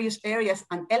these various areas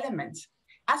and elements,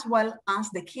 as well as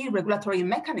the key regulatory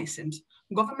mechanisms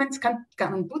governments can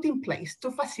put in place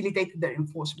to facilitate their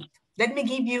enforcement. Let me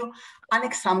give you an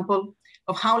example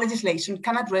of how legislation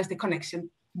can address the connection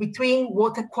between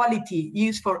water quality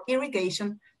used for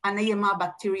irrigation and AMR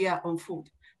bacteria on food,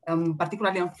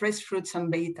 particularly on fresh fruits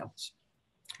and vegetables.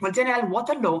 Well, general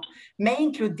water law may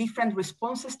include different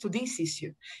responses to this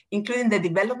issue, including the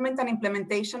development and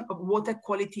implementation of water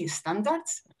quality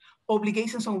standards,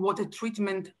 obligations on water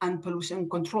treatment and pollution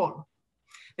control.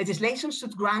 Legislation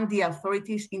should grant the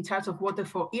authorities in charge of water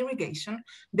for irrigation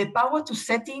the power to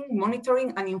setting,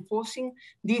 monitoring, and enforcing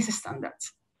these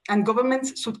standards. And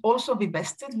governments should also be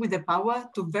vested with the power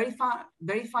to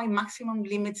verify maximum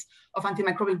limits of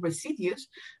antimicrobial residues,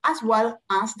 as well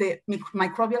as the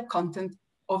microbial content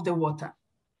of the water.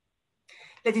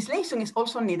 Legislation is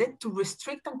also needed to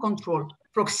restrict and control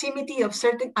proximity of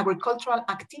certain agricultural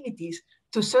activities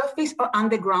to surface or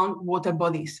underground water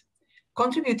bodies,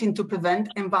 contributing to prevent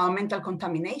environmental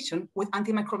contamination with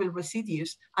antimicrobial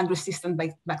residues and resistant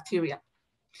bacteria.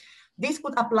 This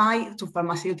could apply to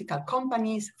pharmaceutical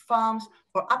companies, farms,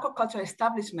 or aquaculture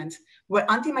establishments where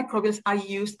antimicrobials are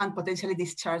used and potentially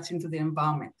discharged into the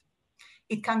environment.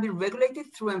 It can be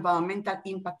regulated through environmental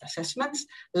impact assessments,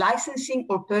 licensing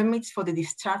or permits for the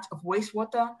discharge of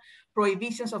wastewater,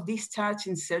 prohibitions of discharge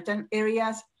in certain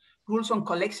areas, rules on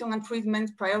collection and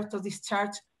treatment prior to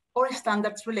discharge, or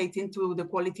standards relating to the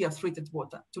quality of treated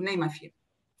water, to name a few.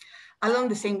 Along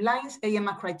the same lines,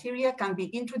 AMR criteria can be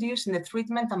introduced in the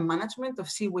treatment and management of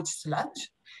sewage sludge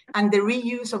and the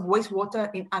reuse of wastewater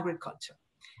in agriculture.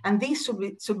 And these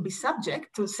should be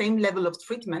subject to the same level of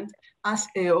treatment as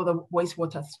other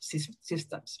wastewater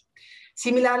systems.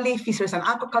 Similarly, fisheries and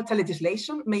aquaculture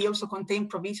legislation may also contain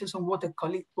provisions on water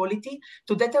quality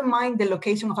to determine the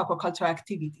location of aquaculture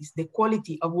activities, the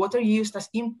quality of water used as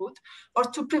input, or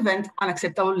to prevent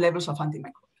unacceptable levels of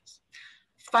antimicrobials.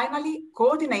 Finally,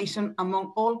 coordination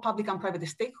among all public and private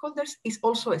stakeholders is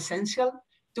also essential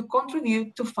to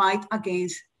contribute to fight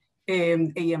against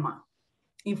AMR.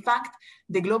 In fact,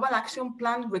 the Global Action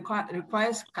Plan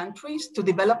requires countries to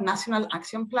develop national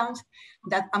action plans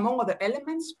that, among other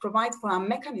elements, provide for a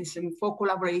mechanism for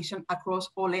collaboration across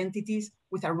all entities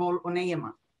with a role on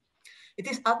AMR. It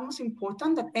is utmost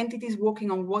important that entities working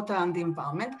on water and the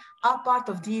environment are part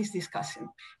of this discussion,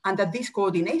 and that this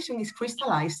coordination is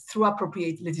crystallized through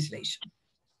appropriate legislation.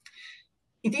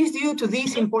 It is due to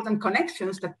these important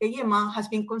connections that AMR has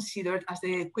been considered as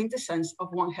the quintessence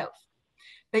of One Health.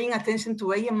 Paying attention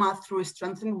to AMR through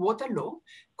strengthened water law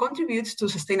contributes to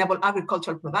sustainable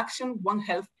agricultural production, One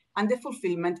Health, and the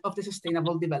fulfillment of the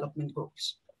Sustainable Development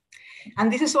Goals. And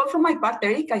this is all from my part,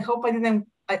 Eric. I hope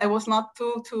I was not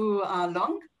too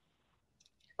long.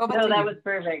 No, that was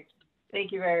perfect.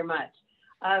 Thank you very much.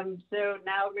 So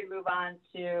now we're going to move on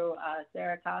to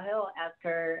Sarah Cahill. Ask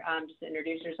her just to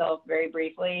introduce herself very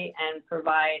briefly and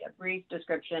provide a brief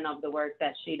description of the work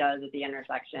that she does at the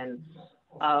intersection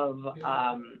of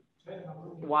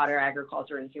water,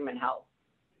 agriculture, and human health.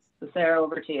 So Sarah,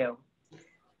 over to you.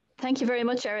 Thank you very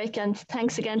much, Eric, and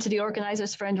thanks again to the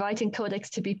organisers for inviting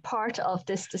Codex to be part of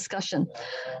this discussion.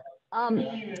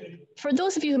 For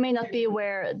those of you who may not be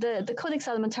aware, the Codex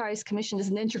Alimentarius Commission is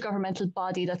an intergovernmental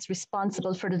body that's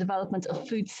responsible for the development of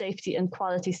food safety and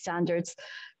quality standards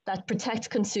that protect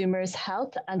consumers'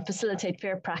 health and facilitate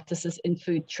fair practices in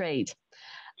food trade.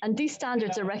 And these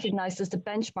standards are recognised as the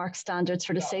benchmark standards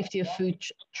for the safety of food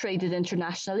traded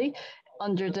internationally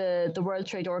under the World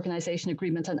Trade Organization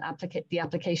Agreement on the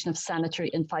application of sanitary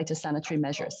and phytosanitary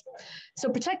measures. So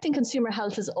protecting consumer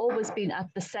health has always been at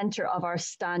the center of our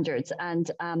standards, and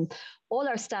all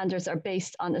our standards are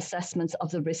based on assessments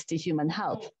of the risk to human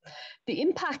health. The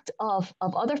impact of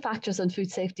other factors on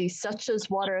food safety, such as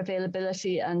water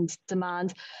availability and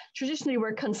demand, traditionally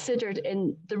were considered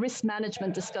in the risk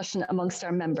management discussion amongst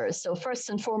our members. So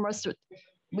first and foremost,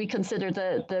 we consider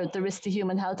the risk to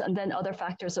human health, and then other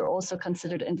factors are also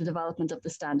considered in the development of the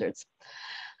standards.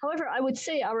 However, I would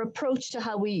say our approach to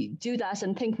how we do that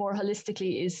and think more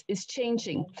holistically is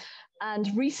changing. And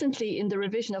recently, in the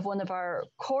revision of one of our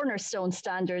cornerstone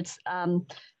standards,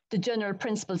 the General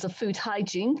Principles of Food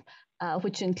Hygiene,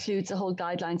 which includes the whole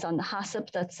guidelines on the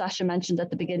HACCP that Sasha mentioned at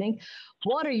the beginning,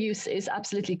 water use is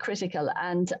absolutely critical,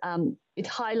 and it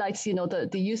highlights, the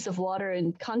use of water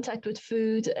in contact with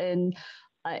food,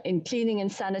 in cleaning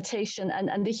and sanitation,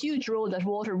 and the huge role that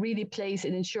water really plays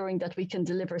in ensuring that we can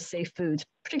deliver safe food,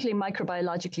 particularly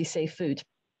microbiologically safe food.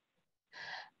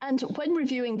 And when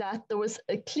reviewing that, there was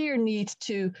a clear need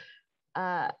to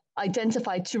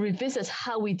identify, to revisit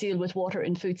how we deal with water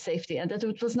in food safety, and that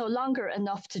it was no longer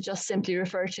enough to just simply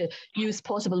refer to use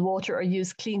potable water or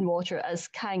use clean water, as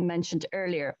Kang mentioned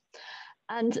earlier.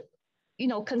 And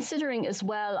considering as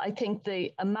well, I think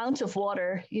the amount of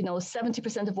water,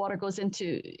 70% of water goes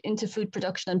into food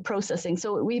production and processing.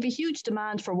 So we have a huge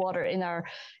demand for water in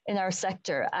our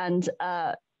sector, and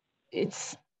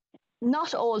it's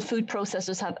not all food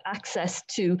processors have access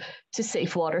to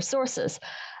safe water sources.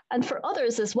 And for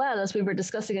others as well, as we were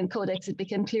discussing in Codex, it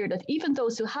became clear that even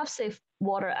those who have safe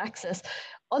water access,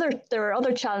 there are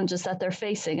other challenges that they're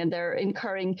facing, and they're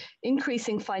incurring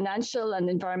increasing financial and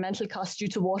environmental costs due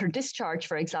to water discharge,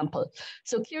 for example.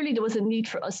 So clearly there was a need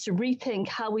for us to rethink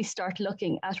how we start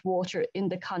looking at water in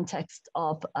the context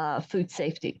of food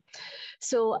safety.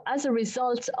 So as a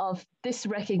result of this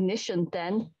recognition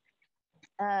then,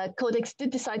 Codex did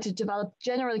decide to develop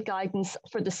general guidance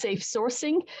for the safe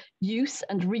sourcing, use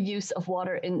and reuse of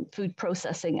water in food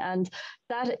processing. And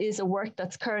that is a work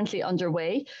that's currently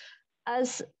underway.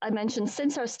 As I mentioned,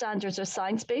 since our standards are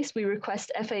science-based, we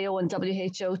request FAO and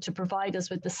WHO to provide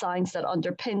us with the science that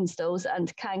underpins those.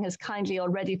 And Kang has kindly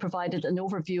already provided an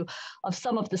overview of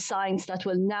some of the science that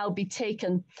will now be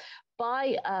taken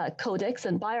by Codex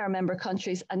and by our member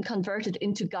countries and converted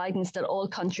into guidance that all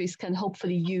countries can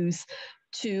hopefully use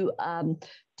to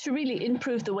really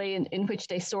improve the way in which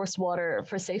they source water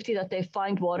for safety, that they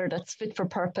find water that's fit for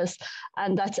purpose,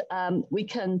 and that we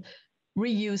can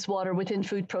reuse water within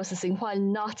food processing while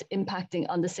not impacting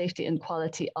on the safety and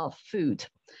quality of food.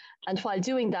 And while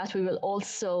doing that, we will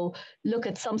also look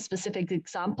at some specific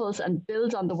examples and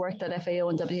build on the work that FAO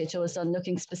and WHO has done,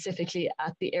 looking specifically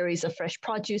at the areas of fresh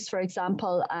produce, for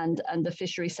example, and the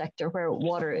fishery sector where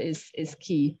water is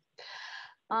key.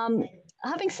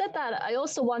 Having said that, I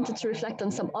also wanted to reflect on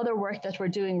some other work that we're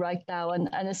doing right now, and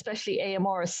especially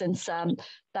AMR, since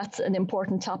that's an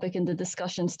important topic in the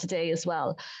discussions today as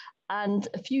well. And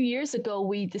a few years ago,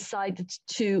 we decided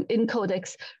to, in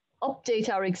Codex, update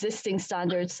our existing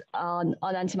standards on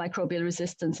antimicrobial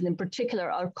resistance, and in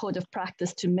particular, our code of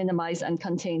practice to minimize and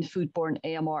contain foodborne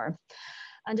AMR.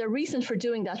 And a reason for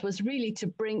doing that was really to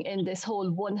bring in this whole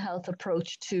One Health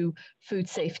approach to food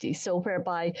safety. So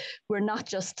whereby we're not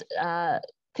just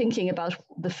thinking about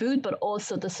the food, but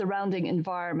also the surrounding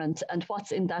environment and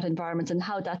what's in that environment and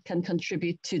how that can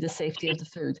contribute to the safety of the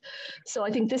food. So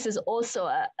I think this is also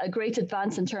a great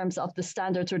advance in terms of the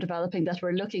standards we're developing, that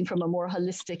we're looking from a more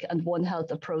holistic and One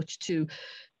Health approach to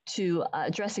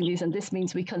addressing these. And this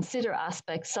means we consider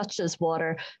aspects such as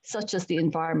water, such as the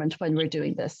environment when we're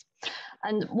doing this.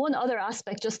 And one other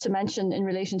aspect just to mention in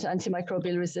relation to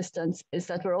antimicrobial resistance is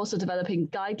that we're also developing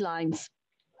guidelines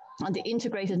on the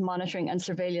integrated monitoring and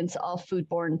surveillance of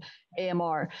foodborne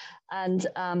AMR. And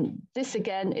this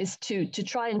again is to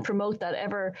try and promote that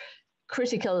ever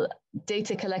critical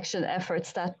data collection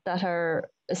efforts that are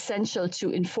essential to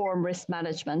inform risk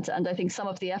management. And I think some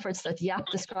of the efforts that YAP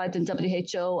described in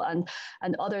WHO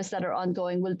and others that are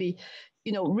ongoing will be,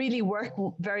 really work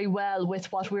very well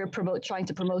with what we're trying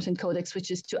to promote in Codex, which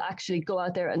is to actually go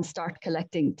out there and start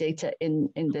collecting data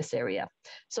in this area.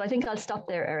 So I think I'll stop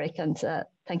there, Eric, and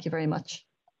thank you very much.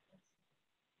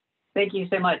 Thank you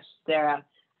so much, Sarah.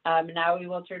 Now we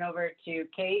will turn over to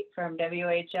Kate from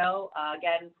WHO.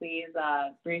 Again, please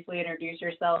briefly introduce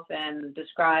yourself and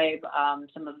describe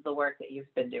some of the work that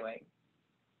you've been doing.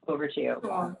 Over to you.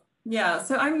 Sure. Yeah,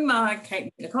 so I'm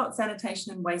Kate Nicott,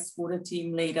 Sanitation and Wastewater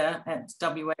Team Leader at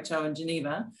WHO in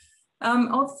Geneva.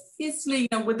 Obviously,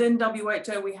 within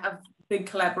WHO, we have big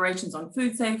collaborations on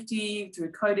food safety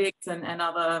through Codex and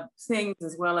other things,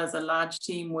 as well as a large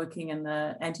team working in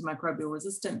the Antimicrobial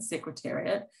Resistance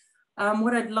Secretariat.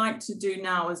 What I'd like to do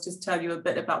now is just tell you a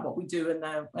bit about what we do in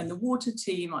the water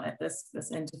team at this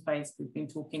interface we've been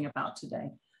talking about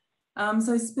today.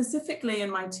 So specifically in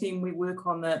my team, we work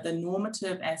on the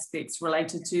normative aspects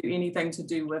related to anything to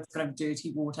do with kind of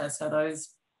dirty water. So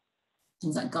those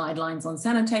things like guidelines on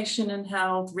sanitation and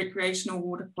health, recreational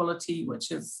water quality,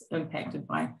 which is impacted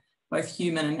by both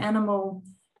human and animal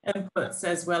inputs,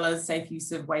 as well as safe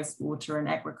use of wastewater in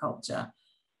agriculture.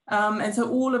 And so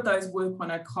all of those work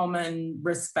on a common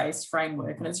risk-based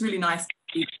framework. And it's really nice to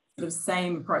see the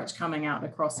same approach coming out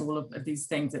across all of these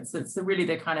things. It's really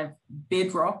the kind of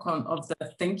bedrock of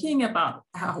the thinking about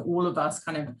how all of us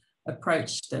kind of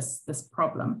approach this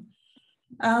problem.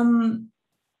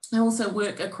 I also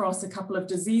work across a couple of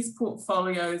disease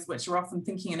portfolios, which are often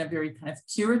thinking in a very kind of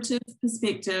curative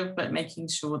perspective, but making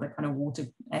sure the kind of water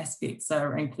aspects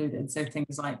are included. So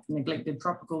things like neglected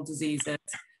tropical diseases,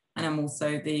 and I'm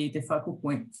also the focal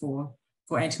point for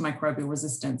antimicrobial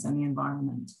resistance in the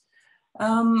environment.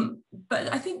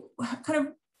 But I think kind of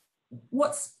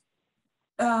what's,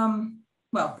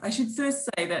 well, I should first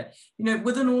say that,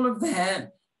 within all of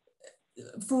that,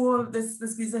 for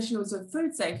these issues of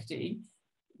food safety,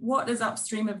 what is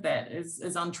upstream of that is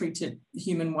untreated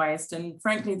human waste. And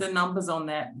frankly, the numbers on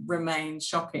that remain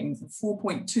shocking.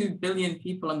 4.2 billion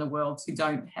people in the world who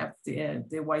don't have their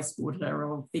wastewater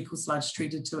or fecal sludge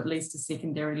treated to at least a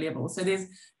secondary level. So there's a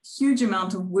huge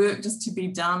amount of work just to be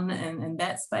done in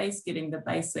that space, getting the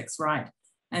basics right.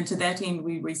 And to that end,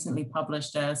 we recently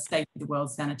published a State of the World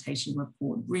Sanitation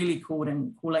Report, really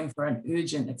calling for an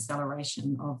urgent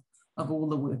acceleration of all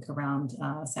the work around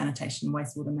sanitation and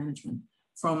wastewater management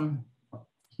from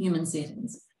human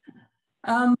settings.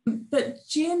 But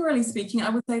generally speaking, I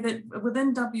would say that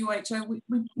within WHO,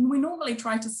 we normally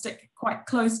try to stick quite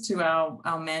close to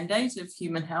our mandate of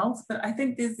human health, but I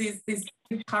think there's these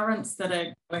currents that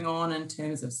are going on in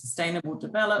terms of sustainable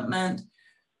development,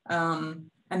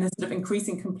 and this sort of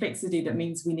increasing complexity that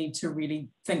means we need to really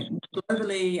think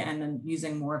globally and then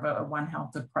using more of a One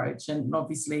Health approach. And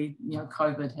obviously,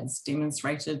 COVID has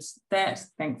demonstrated that.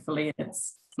 Thankfully,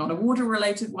 it's not a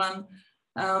water-related one,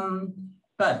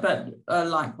 but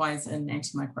likewise in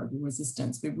antimicrobial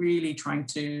resistance. We're really trying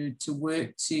to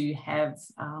work to have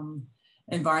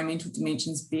environmental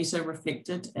dimensions better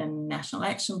reflected in national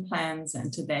action plans,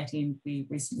 and to that end, we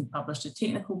recently published a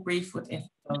technical brief with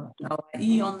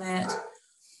FLIE on that,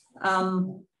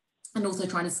 and also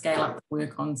trying to scale up the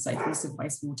work on safe use of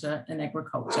wastewater in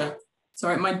agriculture.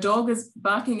 Sorry, my dog is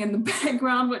barking in the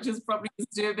background, which is probably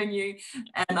disturbing you,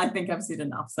 and I think I've said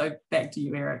enough. So back to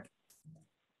you, Eric.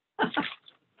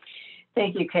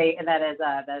 Thank you, Kate. And that is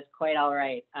quite all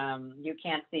right. You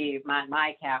can't see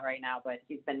my cat right now, but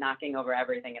he's been knocking over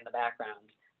everything in the background.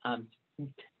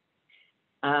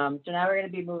 So now we're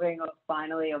going to be moving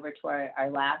finally over to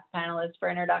our last panelist for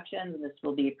introductions, and this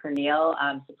will be Pernille.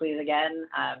 So please, again,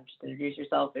 just introduce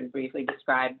yourself and briefly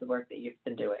describe the work that you've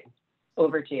been doing.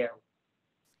 Over to you.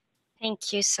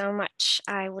 Thank you so much.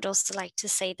 I would also like to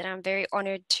say that I'm very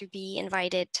honored to be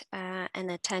invited and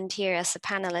attend here as a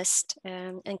panelist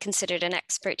and considered an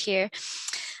expert here.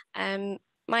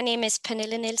 My name is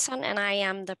Pernille Nilsson, and I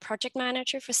am the project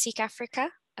manager for Seek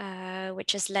Africa,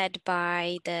 which is led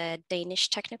by the Danish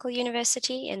Technical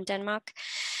University in Denmark.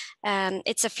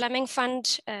 It's a Fleming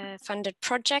Fund funded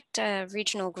project, a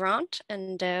regional grant,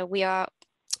 and we are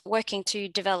working to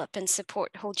develop and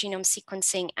support whole genome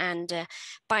sequencing and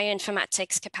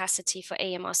bioinformatics capacity for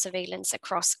AMR surveillance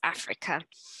across Africa.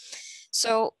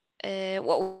 So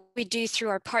what we do through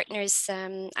our partners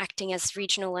acting as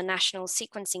regional and national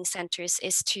sequencing centers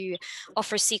is to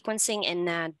offer sequencing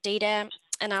in data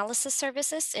analysis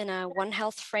services in a One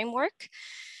Health framework,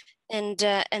 and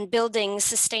building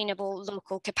sustainable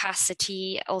local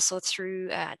capacity also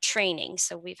through training.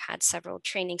 So we've had several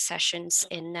training sessions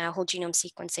in whole genome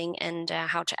sequencing and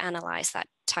how to analyze that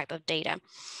type of data.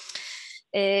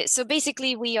 So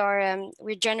basically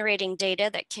we're generating data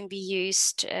that can be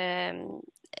used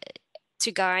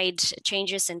to guide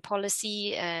changes in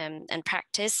policy and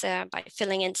practice by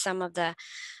filling in some of the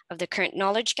current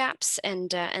knowledge gaps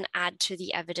and add to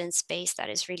the evidence base that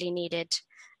is really needed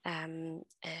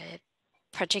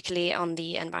particularly on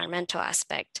the environmental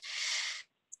aspect.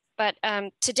 But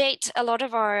to date, a lot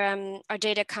of our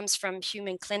data comes from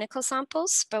human clinical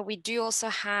samples, but we do also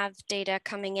have data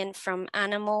coming in from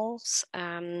animals,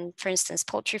 for instance,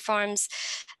 poultry farms,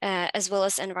 as well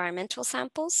as environmental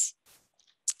samples.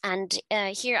 And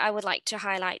here I would like to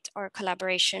highlight our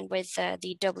collaboration with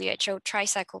the WHO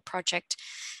Tricycle project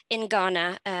in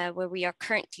Ghana, where we are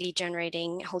currently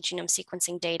generating whole genome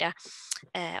sequencing data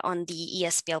on the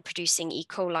ESBL producing E.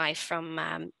 coli from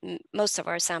most of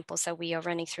our samples that we are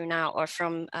running through now are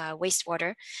from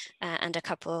wastewater and a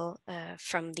couple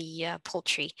from the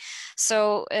poultry.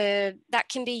 So that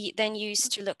can be then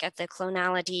used to look at the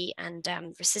clonality and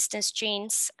resistance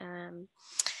genes.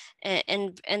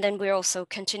 And then we're also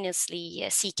continuously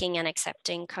seeking and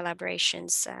accepting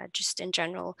collaborations just in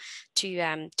general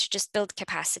to just build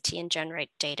capacity and generate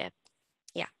data.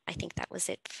 Yeah, I think that was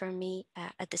it for me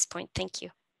at this point. Thank you.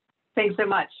 Thanks so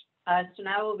much. So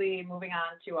now we'll be moving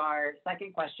on to our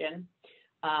second question.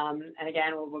 And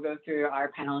again, we'll go through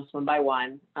our panelists one by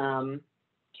one.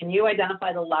 Can you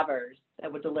identify the levers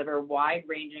that would deliver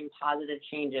wide-ranging positive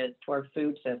changes to our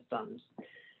food systems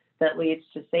that leads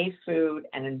to safe food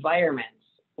and environments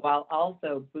while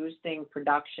also boosting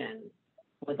production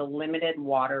with a limited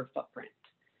water footprint?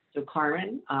 So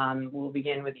Carmen, we'll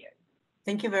begin with you.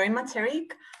 Thank you very much,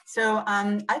 Eric. So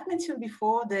I've mentioned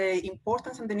before the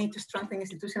importance and the need to strengthen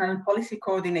institutional and policy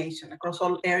coordination across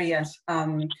all areas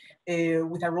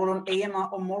with a role on AMR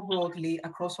or more broadly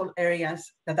across all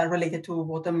areas that are related to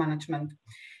water management.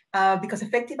 Because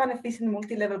effective and efficient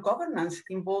multi-level governance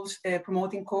involves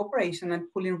promoting cooperation and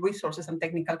pooling resources and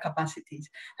technical capacities.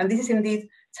 And this is indeed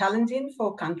challenging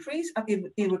for countries.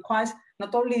 It requires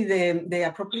not only the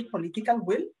appropriate political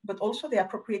will, but also the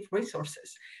appropriate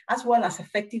resources, as well as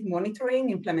effective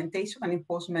monitoring, implementation, and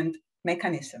enforcement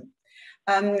mechanism.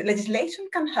 Legislation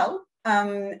can help,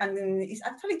 and it's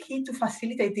actually key to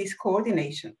facilitate this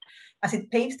coordination, as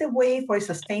it paves the way for a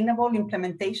sustainable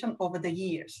implementation over the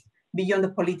years, beyond the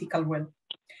political will.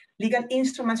 Legal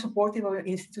instruments supportive of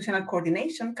institutional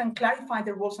coordination can clarify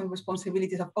the roles and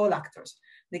responsibilities of all actors.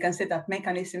 They can set up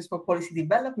mechanisms for policy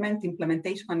development,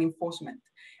 implementation, and enforcement,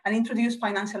 and introduce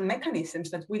financial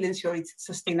mechanisms that will ensure its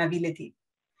sustainability.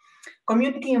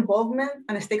 Community involvement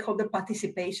and stakeholder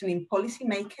participation in policy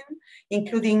making,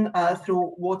 including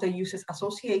through water users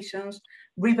associations,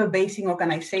 river basin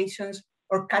organizations,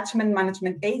 or catchment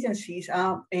management agencies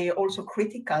are also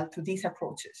critical to these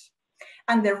approaches.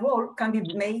 And their role can be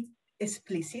made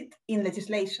explicit in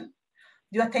legislation.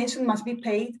 Due attention must be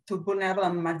paid to vulnerable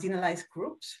and marginalized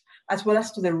groups, as well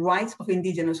as to the rights of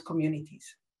indigenous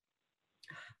communities.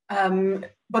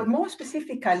 But more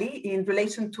specifically, in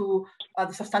relation to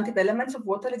the substantive elements of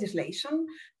water legislation,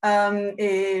 water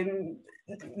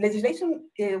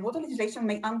legislation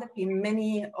may underpin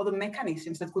many other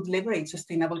mechanisms that could leverage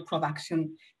sustainable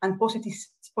production and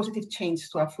positive change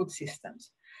to our food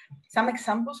systems. Some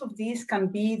examples of these can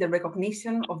be the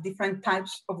recognition of different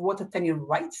types of water tenure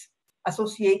rights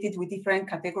associated with different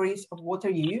categories of water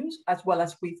use, as well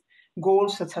as with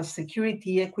goals such as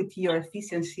security, equity, or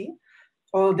efficiency,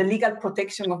 or the legal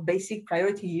protection of basic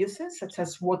priority uses, such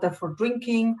as water for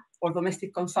drinking or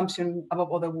domestic consumption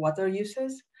above other water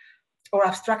uses, or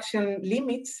abstraction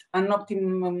limits and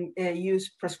optimum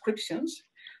use prescriptions.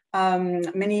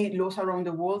 Many laws around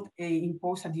the world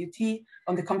impose a duty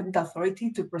on the competent authority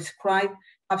to prescribe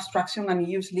abstraction and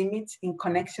use limits in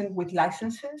connection with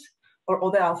licenses or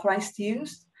other authorized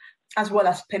use, as well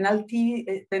as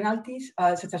penalties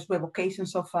such as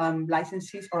revocations of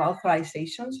licenses or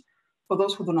authorizations for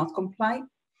those who do not comply.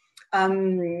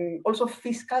 Also,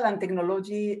 fiscal and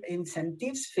technology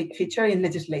incentives feature in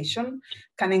legislation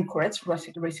can encourage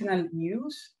rational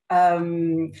use,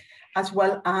 as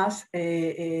well as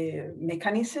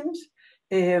mechanisms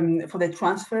for the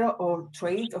transfer or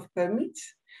trade of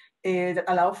permits that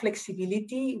allow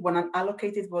flexibility when an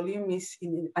allocated volume is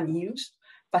unused,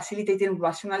 facilitating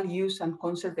rational use and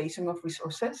conservation of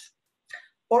resources,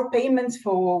 or payments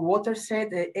for watershed,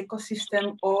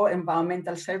 ecosystem, or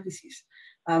environmental services,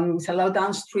 which allow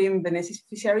downstream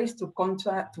beneficiaries to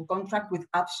contract with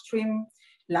upstream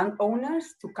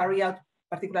landowners to carry out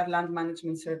particular land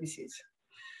management services.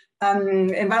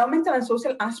 Environmental and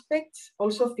social aspects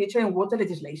also feature in water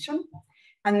legislation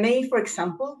and may, for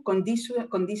example,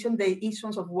 condition the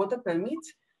issuance of water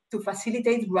permits to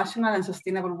facilitate rational and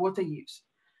sustainable water use.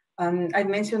 I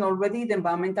mentioned already the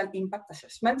environmental impact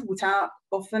assessment, which are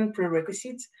often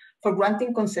prerequisites for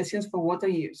granting concessions for water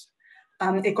use.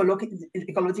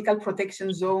 Ecological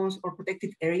protection zones or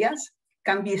protected areas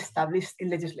can be established in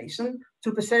legislation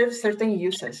to preserve certain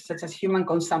uses, such as human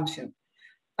consumption.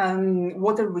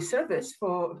 water reserves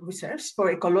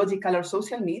for ecological or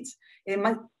social needs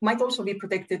might also be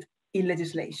protected in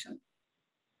legislation.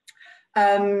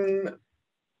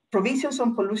 Provisions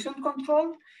on pollution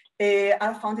control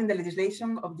are found in the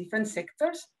legislation of different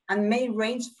sectors and may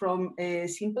range from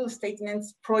simple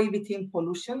statements prohibiting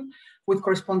pollution with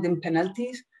corresponding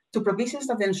penalties to provisions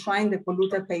that enshrine the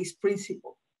polluter pays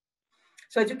principle.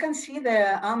 So as you can see,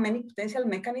 there are many potential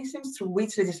mechanisms through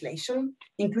which legislation,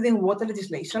 including water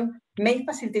legislation, may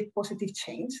facilitate positive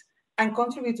change and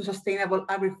contribute to sustainable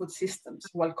agri-food systems,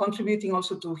 while contributing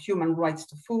also to human rights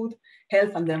to food,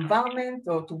 health and the environment,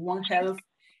 or to One Health,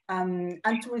 and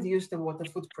to reduce the water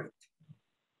footprint.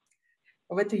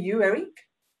 Over to you, Eric.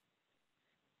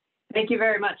 Thank you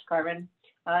very much, Carmen.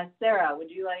 Sarah,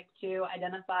 would you like to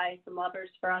identify some levers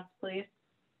for us, please?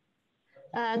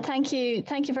 Thank you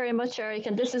very much, Eric.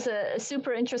 And this is a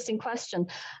super interesting question.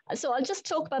 So I'll just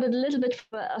talk about it a little bit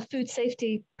from a food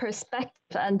safety perspective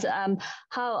and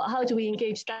how do we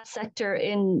engage that sector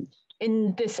in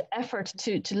this effort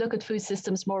to look at food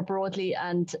systems more broadly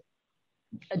and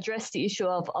address the issue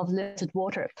of limited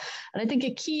water. And I think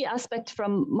a key aspect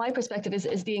from my perspective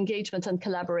is the engagement and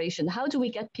collaboration. How do we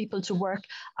get people to work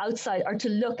outside or to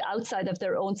look outside of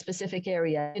their own specific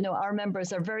area? You know, our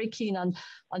members are very keen on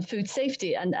food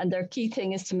safety and their key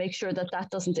thing is to make sure that that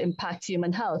doesn't impact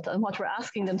human health. And what we're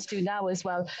asking them to do now is,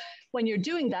 well, when you're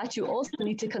doing that, you also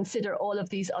need to consider all of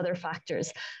these other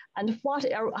factors. And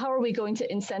how are we going to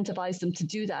incentivize them to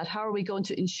do that? How are we going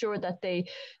to ensure that they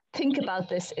think about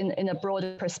this in a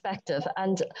broader perspective?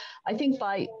 And I think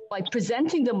by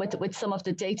presenting them with some of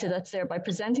the data that's there, by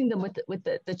presenting them with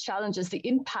the challenges, the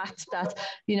impact that,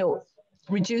 you know,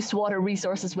 reduced water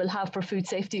resources will have for food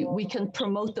safety, we can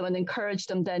promote them and encourage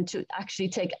them then to actually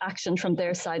take action from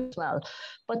their side as well.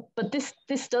 But this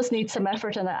does need some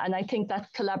effort, and I think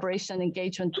that collaboration and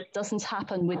engagement doesn't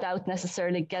happen without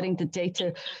necessarily getting the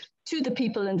data to the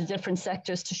people in the different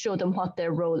sectors to show them what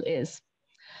their role is.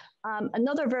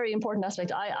 Another very important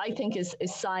aspect, I think, is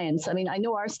science. I mean, I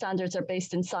know our standards are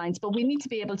based in science, but we need to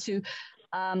be able to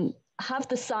have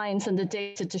the science and the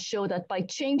data to show that by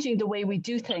changing the way we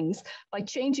do things, by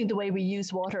changing the way we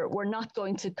use water, we're not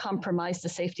going to compromise the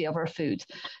safety of our food.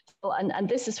 So, and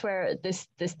this is where this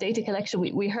data collection,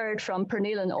 we heard from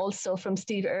Pernille and also from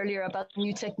Steve earlier about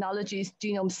new technologies,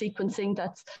 genome sequencing,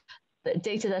 that's the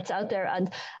data that's out there.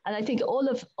 And I think all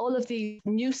of the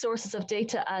new sources of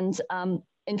data and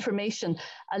information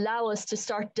allow us to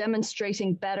start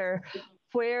demonstrating better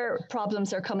where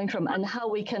problems are coming from and how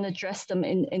we can address them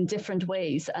in different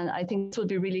ways. And I think this will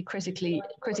be really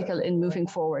critical in moving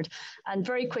forward. And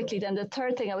very quickly then, the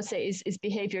third thing I would say is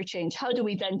behavior change. How do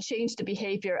we then change the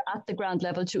behavior at the ground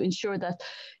level to ensure that,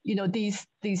 you know, these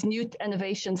new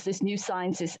innovations, this new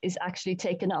science is actually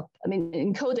taken up? I mean,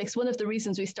 in Codex, one of the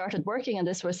reasons we started working on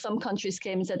this was some countries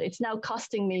came and said, it's now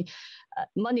costing me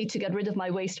money to get rid of my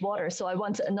wastewater, so I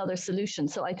want another solution.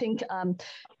 So I think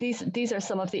these are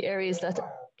some of the areas that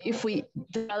if we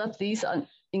develop these on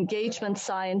engagement,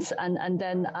 science, and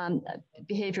then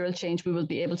behavioral change, we will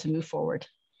be able to move forward.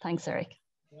 Thanks, Eric.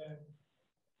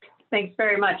 Thanks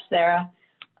very much, Sarah.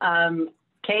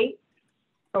 Kate,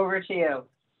 over to you.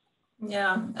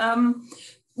 Yeah.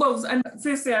 Well, and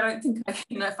firstly, I don't think,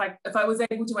 you know, if I was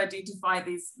able to identify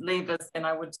these levers, then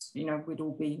I would, you know, we'd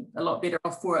all be a lot better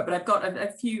off for it. But I've got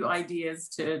a few ideas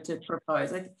to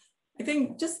propose. I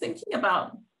think just thinking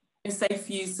about a safe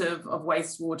use of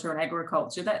wastewater in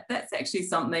agriculture, that's actually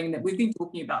something that we've been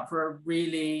talking about for a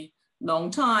really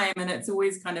long time, and it's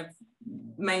always kind of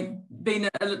been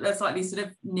a slightly sort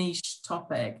of niche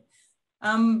topic.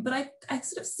 But I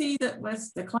sort of see that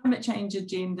with the climate change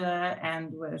agenda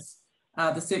and with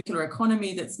the circular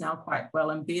economy that's now quite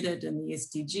well embedded in the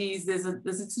SDGs, there's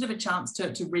a sort of a chance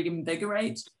to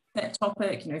reinvigorate that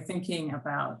topic, you know, thinking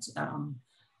about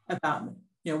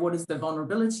you know, what is the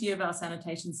vulnerability of our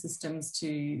sanitation systems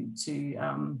to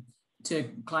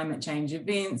climate change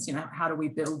events, you know, how do we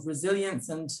build resilience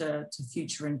into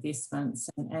future investments,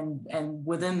 and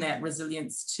within that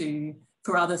resilience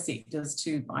for other sectors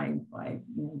too, by you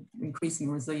know,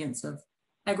 increasing resilience of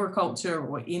agriculture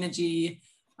or energy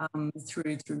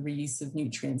through reuse of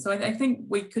nutrients. So I think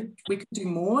we could do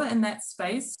more in that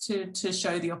space to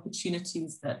show the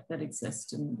opportunities that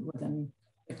exist within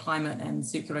the climate and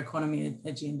circular economy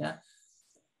agenda.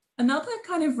 Another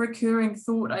kind of recurring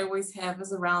thought I always have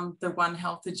is around the One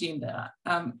Health agenda.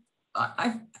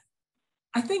 I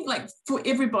think, like, for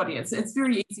everybody, it's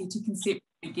very easy to conceptually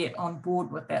get on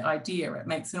board with that idea. It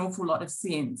makes an awful lot of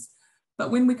sense. But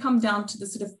when we come down to the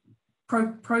sort of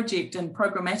project and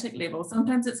programmatic level,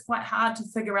 sometimes it's quite hard to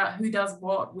figure out who does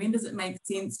what, when does it make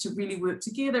sense to really work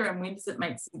together, and when does it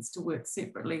make sense to work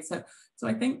separately. So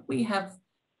I think we have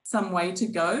some way to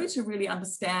go to really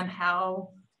understand how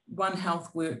One Health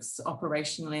works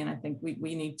operationally, and I think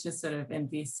we need to sort of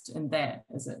invest in that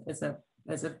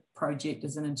as a project,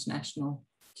 as an international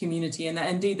community. And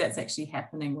indeed, that's actually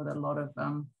happening with a lot of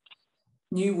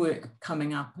new work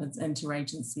coming up as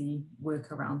interagency work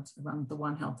around the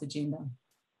One Health agenda.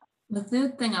 The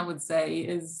third thing I would say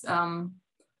is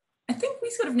I think we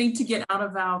sort of need to get out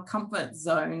of our comfort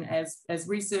zone as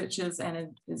researchers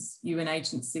and as UN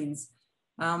agencies.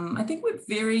 I think we're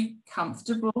very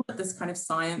comfortable with this kind of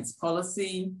science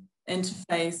policy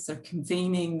interface of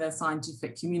convening the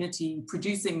scientific community,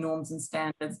 producing norms and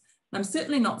standards. And I'm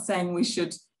certainly not saying we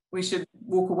should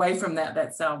walk away from that.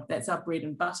 That's our bread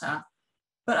and butter.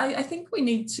 But I think we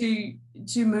need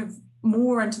to move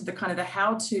more into the kind of the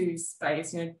how-to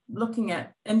space, you know, looking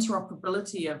at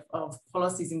interoperability of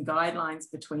policies and guidelines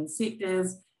between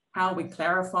sectors, how we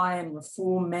clarify and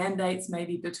reform mandates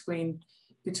maybe between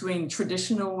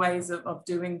traditional ways of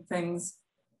doing things,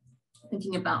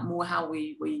 thinking about more how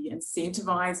we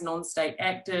incentivize non-state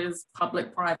actors,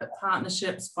 public-private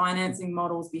partnerships, financing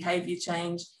models, behavior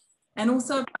change, and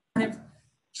also kind of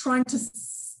trying to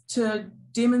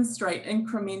demonstrate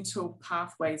incremental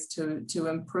pathways to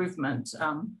improvement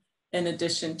in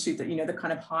addition to the, you know, the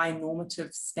kind of high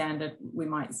normative standard we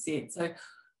might set. So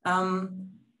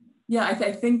yeah,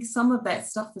 I think some of that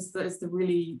stuff is the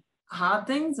really hard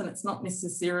things, and it's not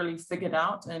necessarily figured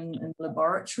out in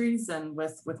laboratories and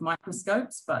with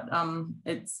microscopes, but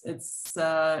it's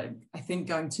I think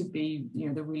going to be, you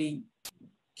know, the really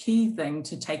key thing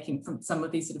to taking from some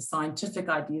of these sort of scientific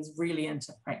ideas really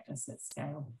into practice at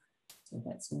scale. So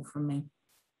that's all from me.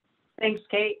 Thanks,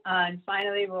 Kate. And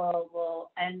finally, we'll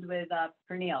end with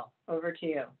Pernille. Over to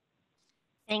you.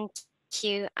 Thank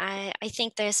you. I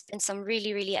think there's been some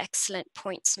really, really excellent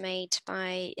points made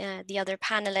by the other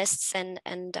panelists,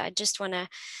 and I just want to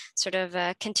sort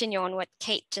of continue on what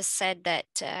Kate just said, that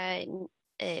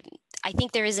I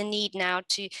think there is a need now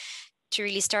to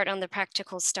really start on the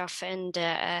practical stuff and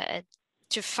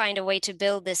to find a way to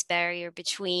build this barrier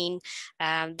between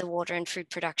the water and food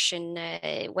production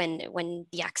when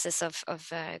the access of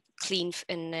clean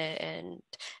and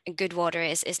good water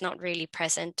is not really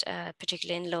present,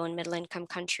 particularly in low and middle income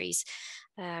countries.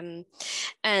 And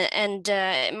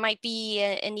it might be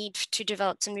a need to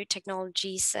develop some new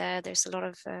technologies. There's a lot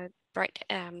of bright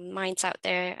minds out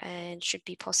there, and it should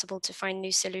be possible to find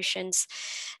new solutions.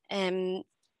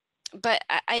 But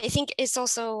I think it's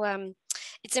also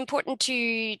it's important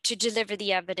to deliver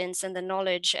the evidence and the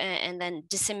knowledge and then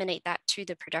disseminate that to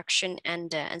the production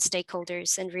and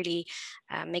stakeholders, and really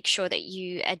make sure that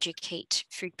you educate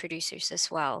food producers as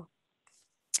well.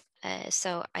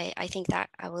 So I think that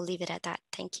I will leave it at that.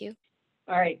 Thank you.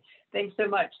 All right, thanks so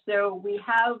much. So we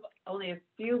have only a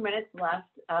few minutes left,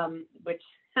 which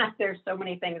there's so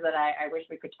many things that I wish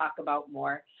we could talk about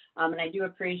more. And I do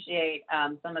appreciate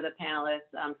some of the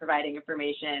panelists providing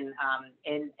information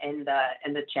in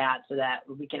the chat so that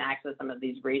we can access some of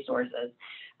these resources.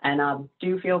 And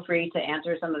do feel free to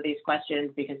answer some of these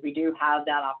questions, because we do have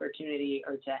that opportunity,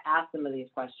 or to ask some of these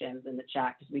questions in the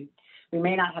chat, because we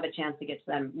may not have a chance to get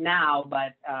to them now,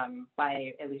 but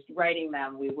by at least writing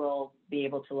them, we will be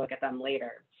able to look at them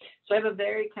later. So I have a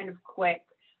very kind of quick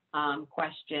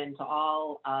question to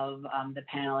all of the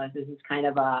panelists. This is kind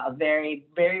of a very,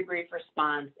 very brief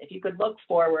response. If you could look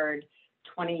forward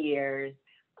 20 years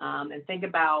and think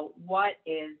about what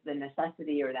is the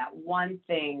necessity, or that one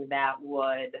thing that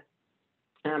would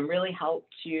really help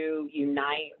to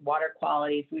unite water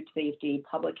quality, food safety,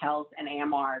 public health, and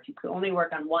AMR. If you could only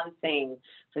work on one thing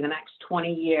for the next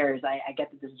 20 years, I get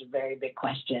that this is a very big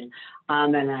question.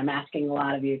 And I'm asking a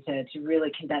lot of you to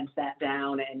really condense that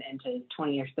down into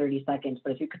 20 or 30 seconds.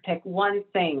 But if you could pick one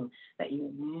thing that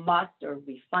you must or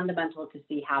be fundamental to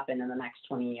see happen in the next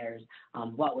 20 years,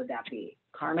 what would that be?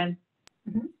 Carmen?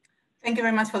 Mm-hmm. Thank you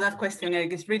very much for that question,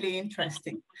 Eric. It's really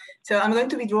interesting. So I'm going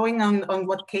to be drawing on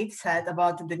what Kate said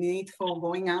about the need for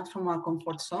going out from our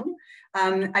comfort zone.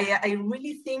 I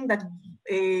really think that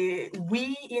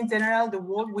we, in general, the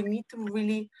world, we need to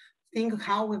really think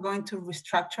how we're going to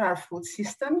restructure our food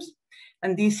systems.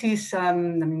 And this is,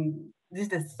 this is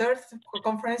the third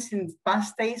conference in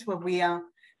past days where we are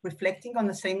reflecting on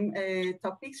the same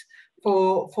topics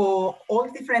for all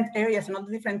different areas and all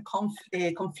the different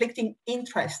conflicting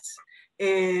interests,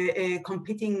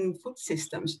 competing food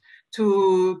systems,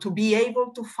 to be able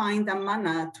to find a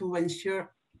manner to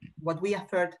ensure what we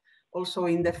have heard also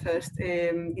in the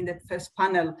first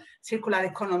panel, circular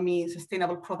economy,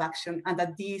 sustainable production, and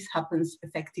that this happens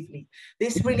effectively.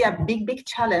 This is really a big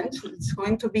challenge. It's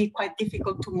going to be quite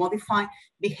difficult to modify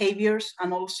behaviors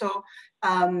and also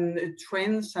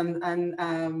trends, and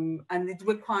it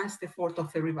requires the effort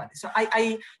of everybody. So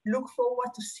I look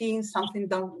forward to seeing something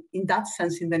done in that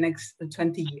sense in the next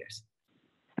 20 years.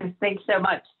 Thanks so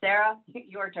much. Sarah,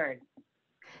 your turn.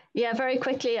 Yeah, very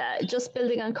quickly, just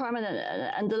building on Carmen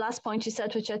and the last point you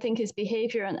said, which I think is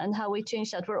behavior and how we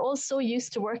change that. We're all so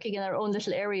used to working in our own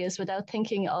little areas without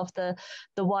thinking of the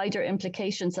wider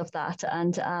implications of that.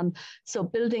 And so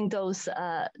building those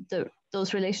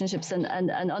relationships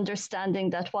and understanding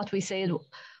that what we say,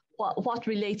 what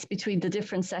relates between the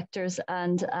different sectors,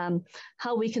 and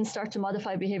how we can start to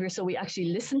modify behavior so we actually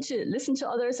listen to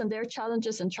others and their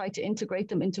challenges and try to integrate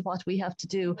them into what we have to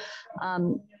do.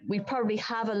 We probably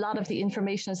have a lot of the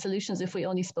information and solutions if we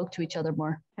only spoke to each other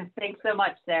more. Thanks so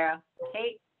much, Sarah.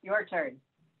 Kate, your turn.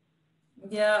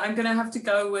 Yeah, I'm going to have to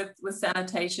go with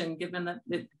sanitation, given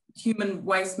that human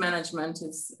waste management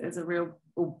is a real,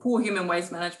 or poor human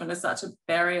waste management is such a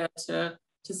barrier to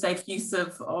safe use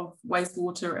of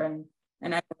wastewater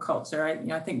and agriculture.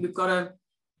 I think we've got to,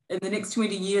 in the next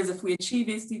 20 years, if we achieve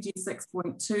SDG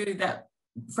 6.2, that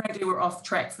frankly we're off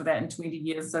track for that in 20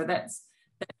 years. So that's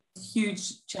a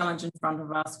huge challenge in front of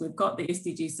us. We've got the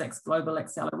SDG 6 Global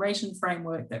Acceleration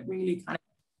Framework that really kind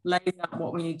of lays out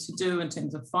what we need to do in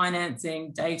terms of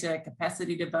financing, data,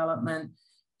 capacity development,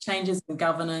 changes in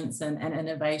governance and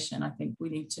innovation. I think we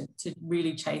need to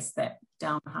really chase that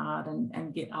down hard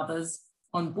and get others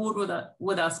on board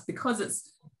with us, because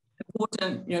it's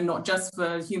important, not just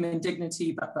for human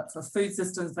dignity, but for food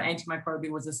systems, for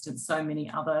antimicrobial resistance. So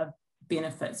many other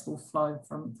benefits will flow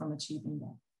from achieving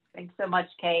that. Thanks so much,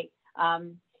 Kate.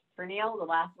 Pernille, the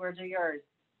last words are yours.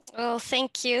 Well,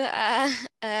 thank you.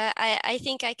 I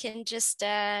think I can just,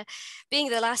 being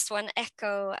the last one,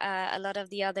 echo a lot of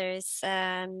the others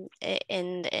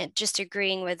in just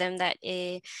agreeing with them that,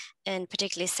 and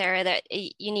particularly Sarah, that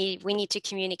we need to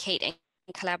communicate and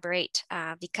collaborate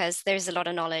because there's a lot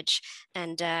of knowledge,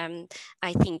 and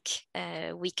I think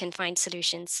we can find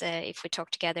solutions if we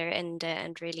talk together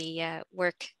and really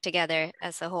work together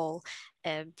as a whole,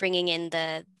 bringing in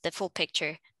the full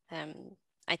picture.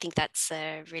 I think that's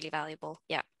really valuable.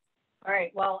 Yeah. All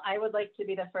right. Well, I would like to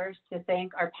be the first to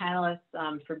thank our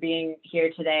panelists for being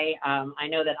here today. I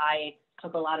know that I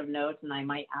took a lot of notes, and I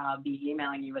might be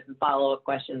emailing you with some follow-up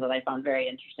questions that I found very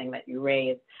interesting that you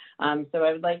raised. So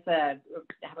I would like to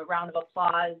have a round of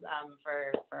applause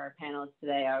for our panelists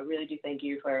today. I really do thank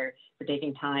you for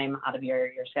taking time out of your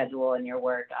schedule and your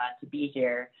work to be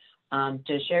here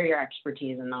to share your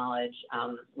expertise and knowledge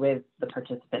with the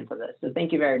participants of this. So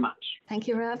thank you very much. Thank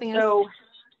you for having us.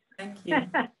 Thank you.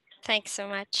 Thanks so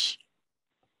much.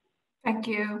 Thank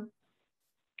you.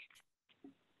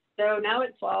 So now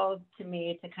it falls to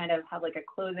me to kind of have like a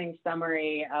closing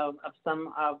summary of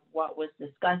some of what was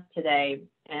discussed today.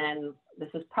 And this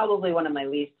is probably one of my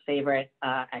least favorite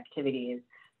activities,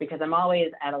 because I'm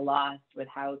always at a loss with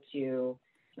how to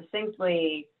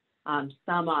succinctly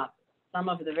sum up some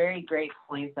of the very great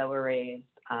points that were raised.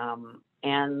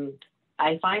 And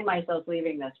I find myself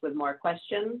leaving this with more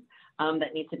questions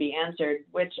that need to be answered,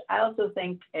 which I also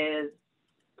think is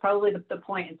probably the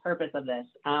point and purpose of this.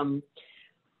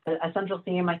 A central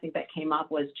theme I think that came up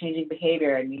was changing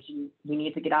behavior, and we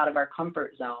need to get out of our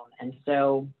comfort zone. And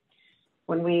so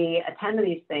when we attend to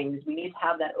these things, we need to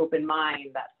have that open mind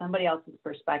that somebody else's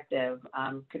perspective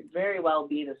could very well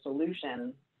be the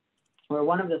solution, or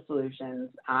one of the solutions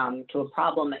to a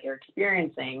problem that you're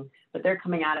experiencing, but they're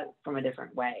coming at it from a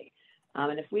different way.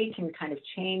 And if we can kind of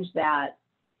change that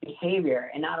behavior,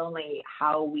 and not only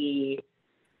how we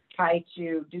try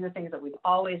to do the things that we've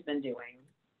always been doing,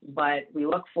 but we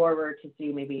look forward to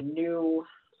see maybe new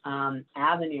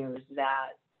avenues that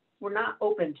were not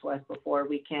open to us before,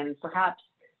 we can perhaps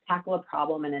tackle a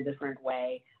problem in a different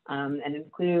way and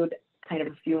include kind of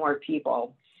a few more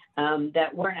people that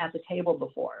weren't at the table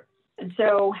before. And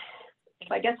so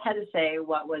if I guess had to say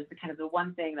what was the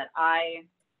one thing that I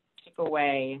took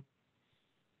away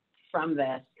from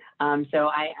this, so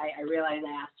I realized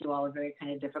I asked you all a very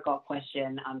kind of difficult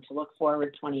question to look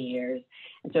forward 20 years.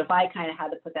 And so if I kind of had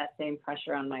to put that same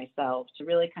pressure on myself to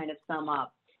really kind of sum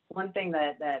up, one thing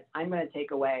that I'm going to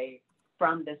take away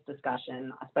from this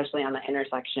discussion, especially on the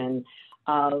intersection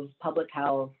of public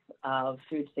health, of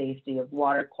food safety, of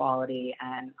water quality,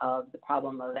 and of the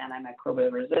problem of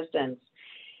antimicrobial resistance,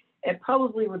 it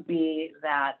probably would be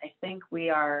that I think we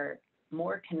are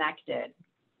more connected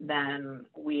than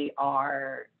we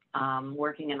are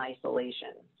working in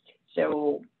isolation.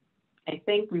 So I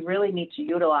think we really need to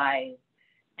utilize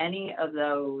any of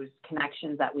those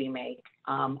connections that we make,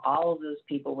 all of those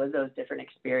people with those different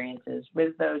experiences,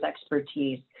 with those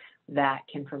expertise that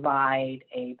can provide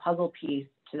a puzzle piece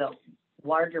to the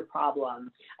larger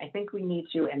problem. I think we need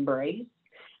to embrace.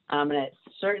 And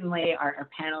certainly our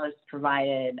panelists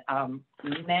provided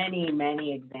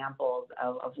many examples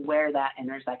of where that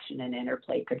intersection and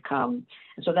interplay could come.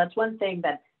 And so that's one thing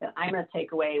that I'm going to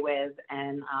take away with.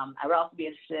 And I would also be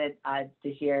interested to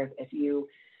hear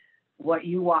what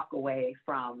you walk away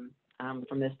from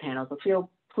this panel. So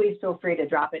please feel free to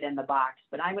drop it in the box.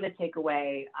 But I'm going to take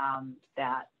away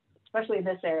that, especially in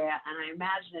this area, and I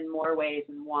imagine in more ways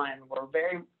than one,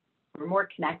 we're more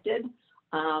connected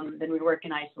than we work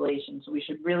in isolation. So we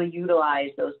should really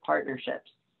utilize those partnerships.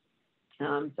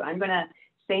 So I'm going to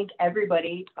thank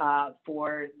everybody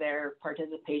for their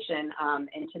participation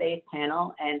in today's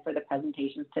panel and for the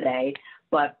presentations today.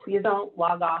 But please don't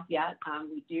log off yet.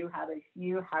 We do have a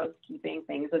few housekeeping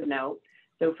things of note.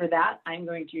 So for that, I'm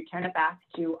going to turn it back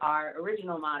to our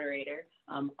original moderator,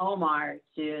 Omar,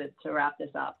 to wrap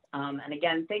this up. And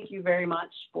again, thank you very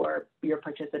much for your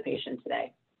participation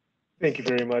today. Thank you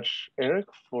very much, Eric,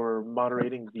 for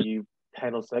moderating the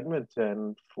panel segment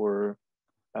and for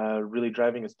really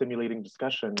driving a stimulating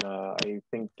discussion. I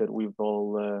think that we've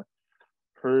all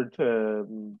heard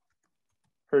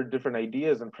different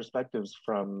ideas and perspectives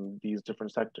from these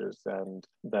different sectors, and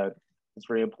that it's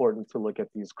very important to look at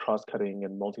these cross-cutting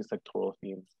and multi-sectoral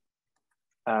themes.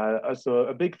 So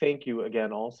a big thank you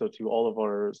again also to all of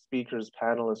our speakers,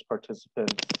 panelists,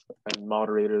 participants, and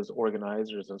moderators,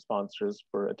 organizers, and sponsors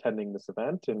for attending this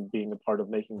event and being a part of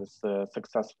making this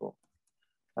successful.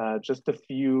 Just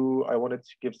I wanted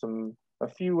to give a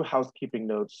few housekeeping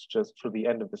notes just for the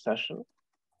end of the session.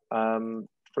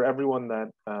 For everyone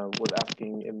that was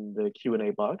asking in the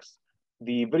Q&A box,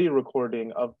 the video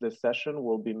recording of this session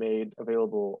will be made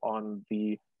available on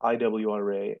the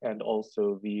IWRA and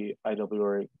also the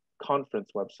IWRA conference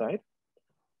website.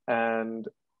 And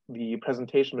the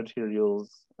presentation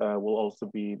materials will also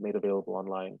be made available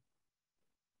online.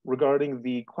 Regarding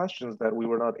the questions that we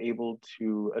were not able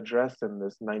to address in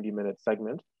this 90-minute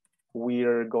segment, we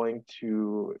are going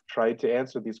to try to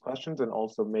answer these questions and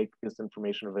also make this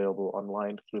information available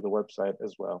online through the website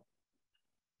as well.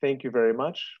 Thank you very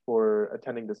much for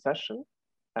attending the session,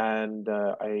 and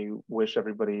I wish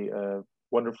everybody a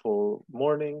wonderful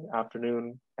morning,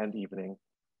 afternoon, and evening.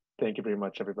 Thank you very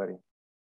much, everybody.